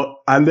 you know?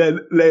 And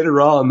then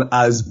later on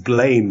as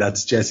Blaine,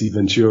 that's Jesse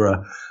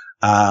Ventura,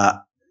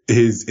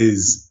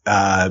 is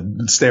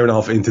staring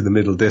off into the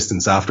middle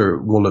distance after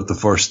one of the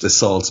first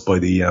assaults by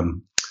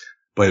the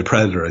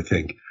Predator, I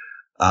think.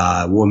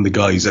 One of the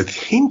guys, I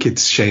think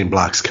it's Shane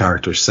Black's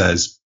character,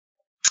 says,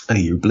 "Hey,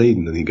 you're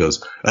bleeding." And he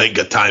goes, "I ain't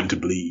got time to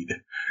bleed."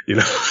 You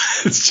know,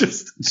 it's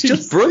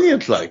just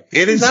brilliant. Like,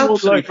 it is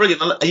absolutely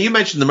brilliant. And you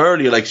mentioned them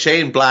earlier, like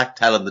Shane Black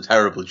telling the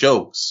terrible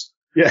jokes.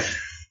 Yeah.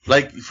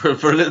 Like for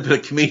a little bit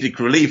of comedic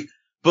relief.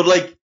 But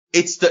like,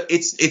 it's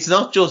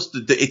not just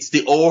it's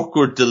the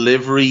awkward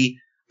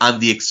delivery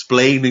and the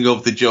explaining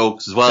of the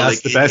jokes as well.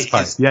 That's like the best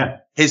part. Yeah.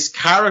 His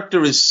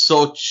character is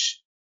such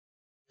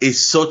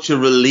a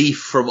relief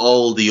from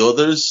all the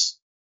others.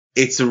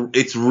 It's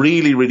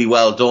really, really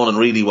well done and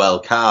really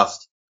well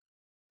cast.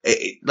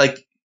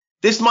 Like,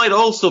 this might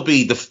also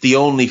be the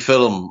only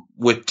film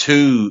with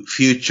two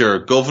future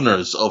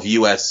governors of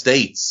US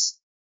states.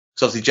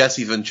 So obviously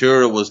Jesse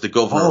Ventura was the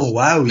governor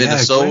of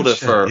Minnesota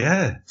from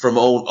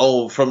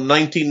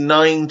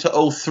 1999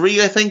 to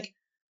 03, I think.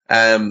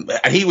 And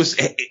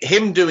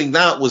him doing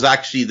that was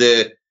actually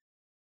the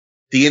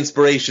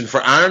inspiration for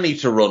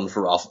Arnie to run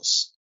for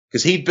office.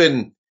 Cause he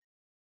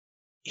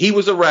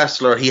was a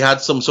wrestler. He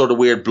had some sort of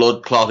weird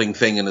blood clotting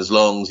thing in his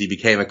lungs. He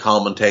became a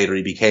commentator.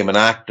 He became an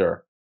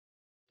actor.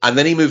 And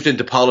then he moved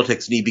into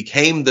politics and he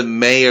became the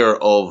mayor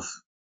of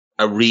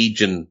a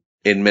region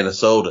in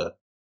Minnesota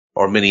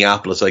or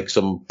Minneapolis, like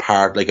some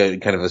part, like a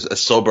kind of a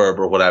suburb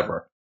or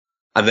whatever.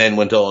 And then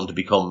went on to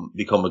become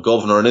a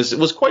governor. And it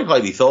was quite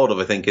highly thought of,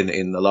 I think,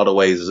 in a lot of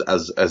ways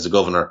as a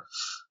governor.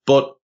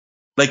 But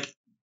like,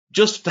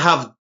 just to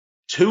have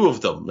two of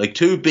them, like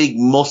two big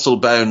muscle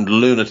bound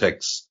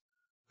lunatics,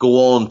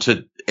 go on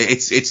to,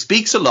 it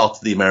speaks a lot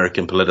to the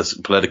American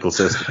political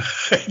system.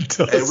 It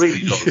does. It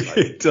really does. Like.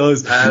 It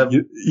does.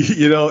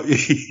 You know,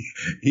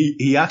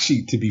 he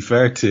actually, to be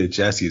fair to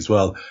Jesse as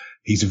well,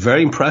 he's a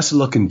very impressive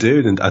looking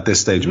dude at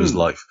this stage of his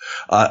life.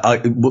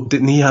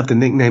 Didn't he have the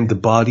nickname The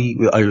Body?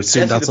 I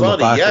assume that's on the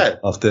back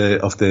of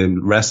the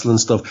wrestling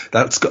stuff.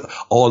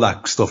 All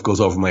that stuff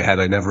goes over my head.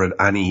 I never had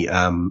any,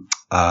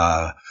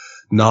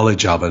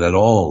 knowledge of it at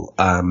all.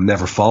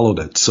 Never followed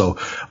it. So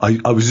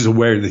I was just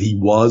aware that he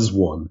was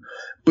one.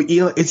 But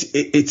you know,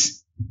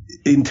 it's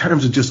in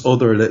terms of just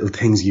other little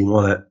things you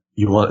want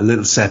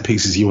little set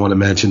pieces you want to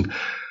mention.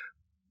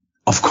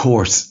 Of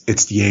course,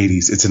 it's the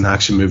 80s. It's an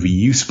action movie.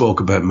 You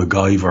spoke about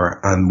MacGyver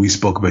and we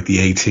spoke about the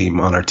A-Team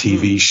on our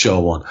TV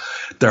show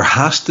There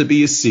has to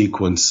be a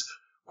sequence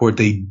where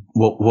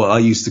what I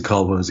used to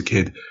call when I was a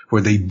kid,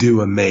 where they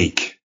do a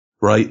make,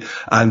 right?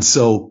 And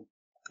so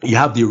you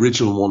have the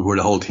original one where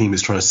the whole team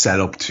is trying to set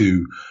up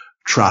to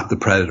trap the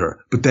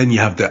Predator. But then you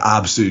have the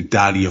absolute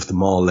daddy of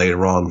them all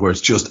later on where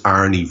it's just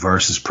Arnie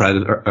versus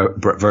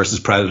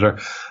Predator.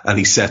 And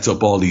he sets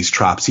up all these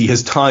traps. He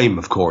has time,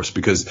 of course,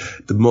 because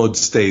the mud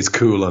stays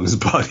cool on his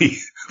body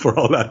for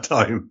all that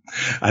time.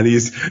 And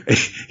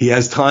he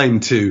has time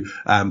to,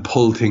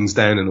 pull things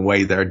down in a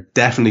way that are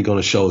definitely going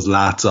to show his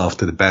lats off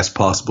to the best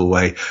possible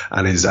way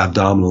and his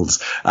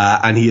abdominals.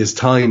 And he has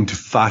time to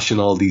fashion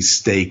all these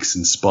stakes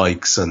and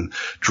spikes and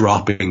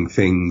dropping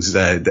things,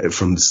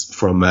 from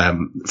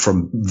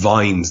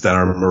vines that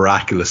are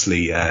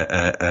miraculously,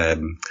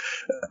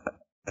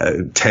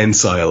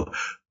 tensile.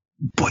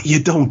 But you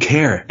don't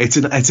care. It's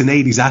an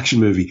 80s action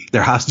movie.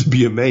 There has to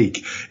be a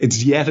make.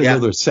 It's yet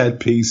another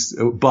set piece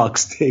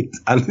box ticked.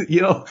 And,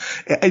 you know,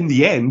 in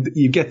the end,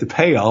 you get the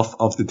payoff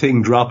of the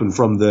thing dropping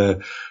from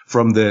the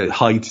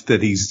height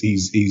that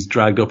he's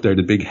dragged up there,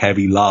 the big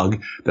heavy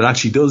log that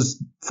actually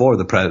does for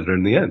the Predator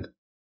in the end.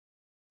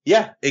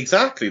 Yeah,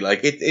 exactly. Like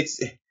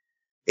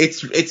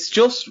it's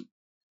just,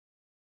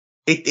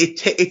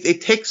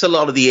 it ticks a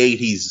lot of the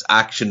 80s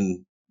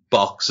action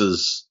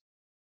boxes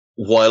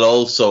while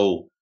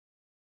also,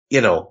 you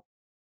know,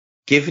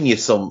 giving you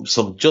some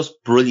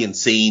just brilliant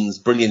scenes,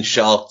 brilliant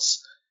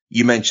shots.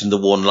 You mentioned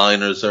the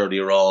one-liners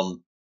earlier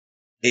on.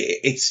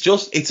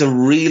 It's a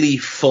really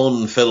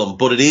fun film,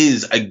 but it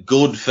is a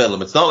good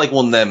film. It's not like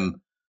one of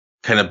them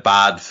kind of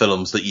bad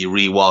films that you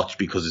rewatch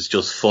because it's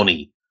just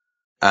funny.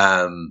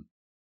 It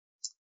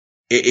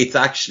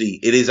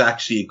is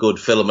actually a good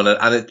film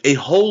and it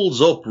holds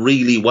up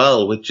really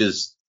well, which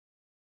is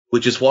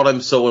what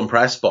I'm so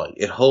impressed by.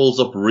 It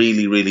holds up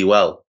really, really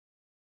well.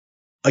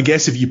 I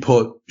guess if you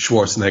put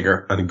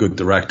Schwarzenegger and a good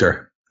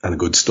director and a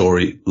good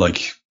story,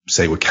 like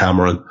say with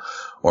Cameron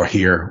or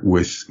here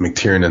with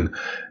McTiernan,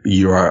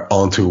 you are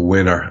onto a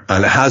winner.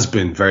 And it has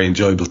been very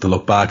enjoyable to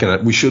look back.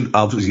 And we should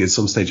obviously at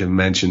some stage have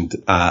mentioned,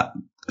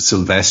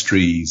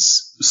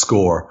 Silvestri's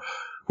score,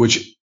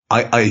 which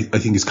I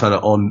think is kind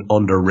of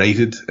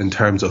underrated in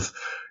terms of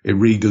it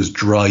really does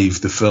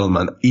drive the film.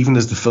 And even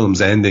as the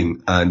film's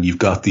ending and you've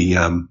got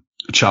the,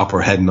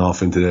 chopper heading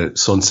off into the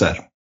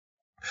sunset,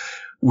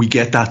 we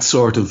get that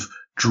sort of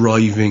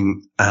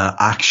driving,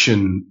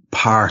 action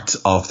part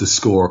of the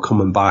score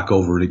coming back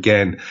over it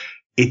again.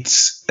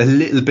 It's it's a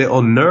little bit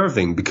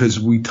unnerving because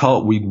we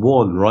thought we'd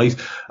won, right?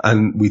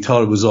 And we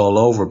thought it was all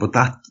over, but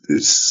that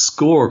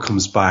score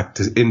comes back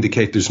to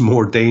indicate there's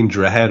more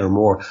danger ahead or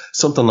more,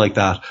 something like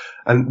that.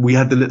 And we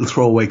had the little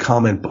throwaway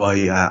comment by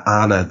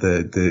Anna,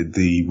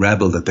 the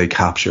rebel that they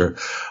capture,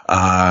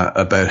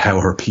 about how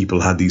her people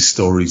had these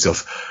stories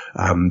of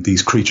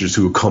these creatures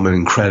who would come in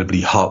incredibly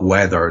hot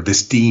weather.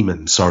 This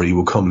demon,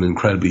 would come in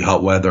incredibly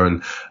hot weather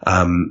and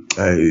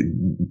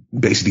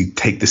basically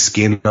take the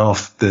skin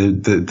off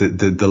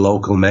the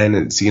local men.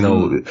 It's, there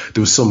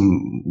was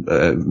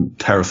some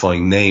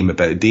terrifying name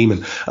about a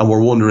demon, and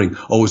we're wondering,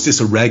 is this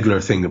a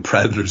regular thing that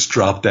predators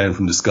drop down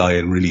from the sky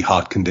in really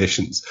hot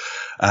conditions?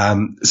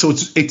 So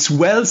it's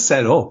well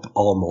set up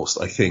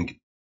almost, I think,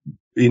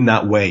 in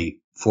that way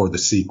for the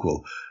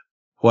sequel.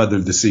 Whether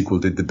the sequel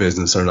did the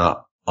business or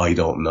not, I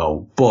don't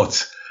know.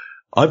 But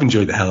I've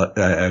enjoyed the hell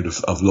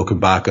out of looking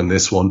back on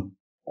this one.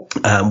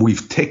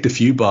 We've ticked a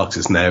few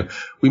boxes now.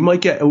 We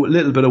might get a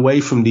little bit away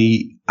from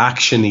the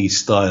action-y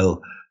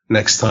style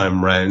next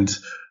time round.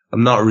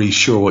 I'm not really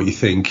sure what you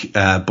think,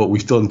 but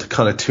we've done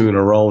kind of 2 in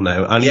a row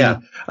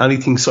now.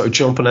 Anything sort of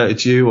jumping out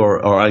at you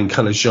or any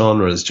kind of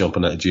genres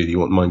jumping out at you that you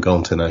wouldn't mind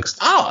going to next?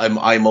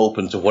 I'm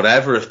open to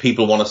whatever. If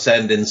people want to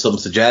send in some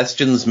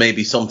suggestions,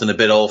 maybe something a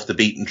bit off the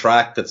beaten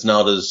track that's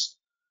not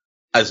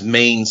as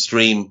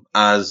mainstream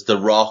as The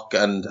Rock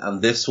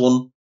and this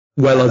one.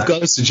 Well, I've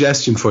got a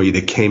suggestion for you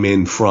that came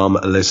in from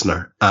a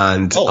listener,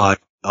 and the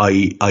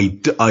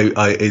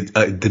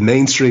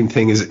mainstream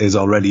thing is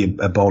already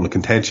a bone of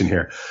contention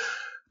here.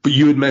 But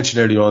you had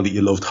mentioned earlier on that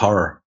you loved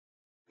horror,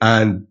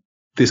 and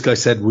this guy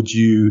said, would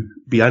you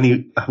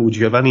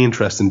have any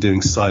interest in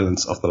doing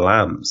Silence of the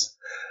Lambs?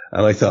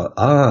 And I thought,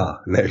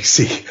 now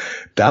see,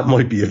 that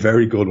might be a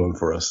very good one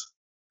for us.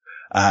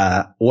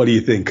 What do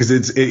you think? Because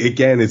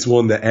it's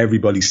one that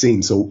everybody's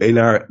seen. So in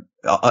our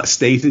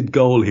stated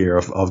goal here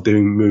of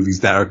doing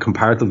movies that are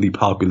comparatively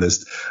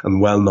populist and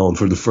well known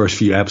for the first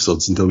few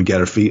episodes until we get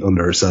our feet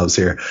under ourselves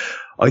here,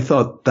 I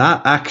thought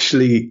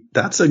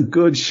that's a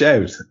good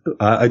shout.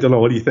 I don't know.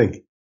 What do you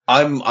think?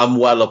 I'm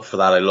well up for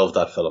that. I love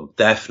that film.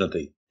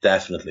 Definitely.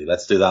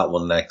 Let's do that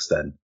one next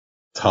then.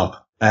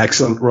 Top.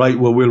 Excellent. Right.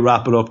 Well, we'll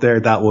wrap it up there.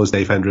 That was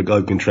Dave Hendrick.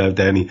 I've been Trev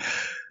Downey.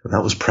 And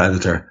that was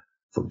Predator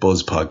for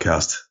Buzz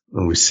Podcast.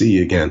 And we'll see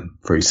you again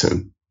very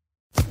soon.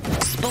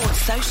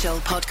 Sports Social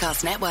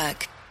Podcast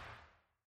Network.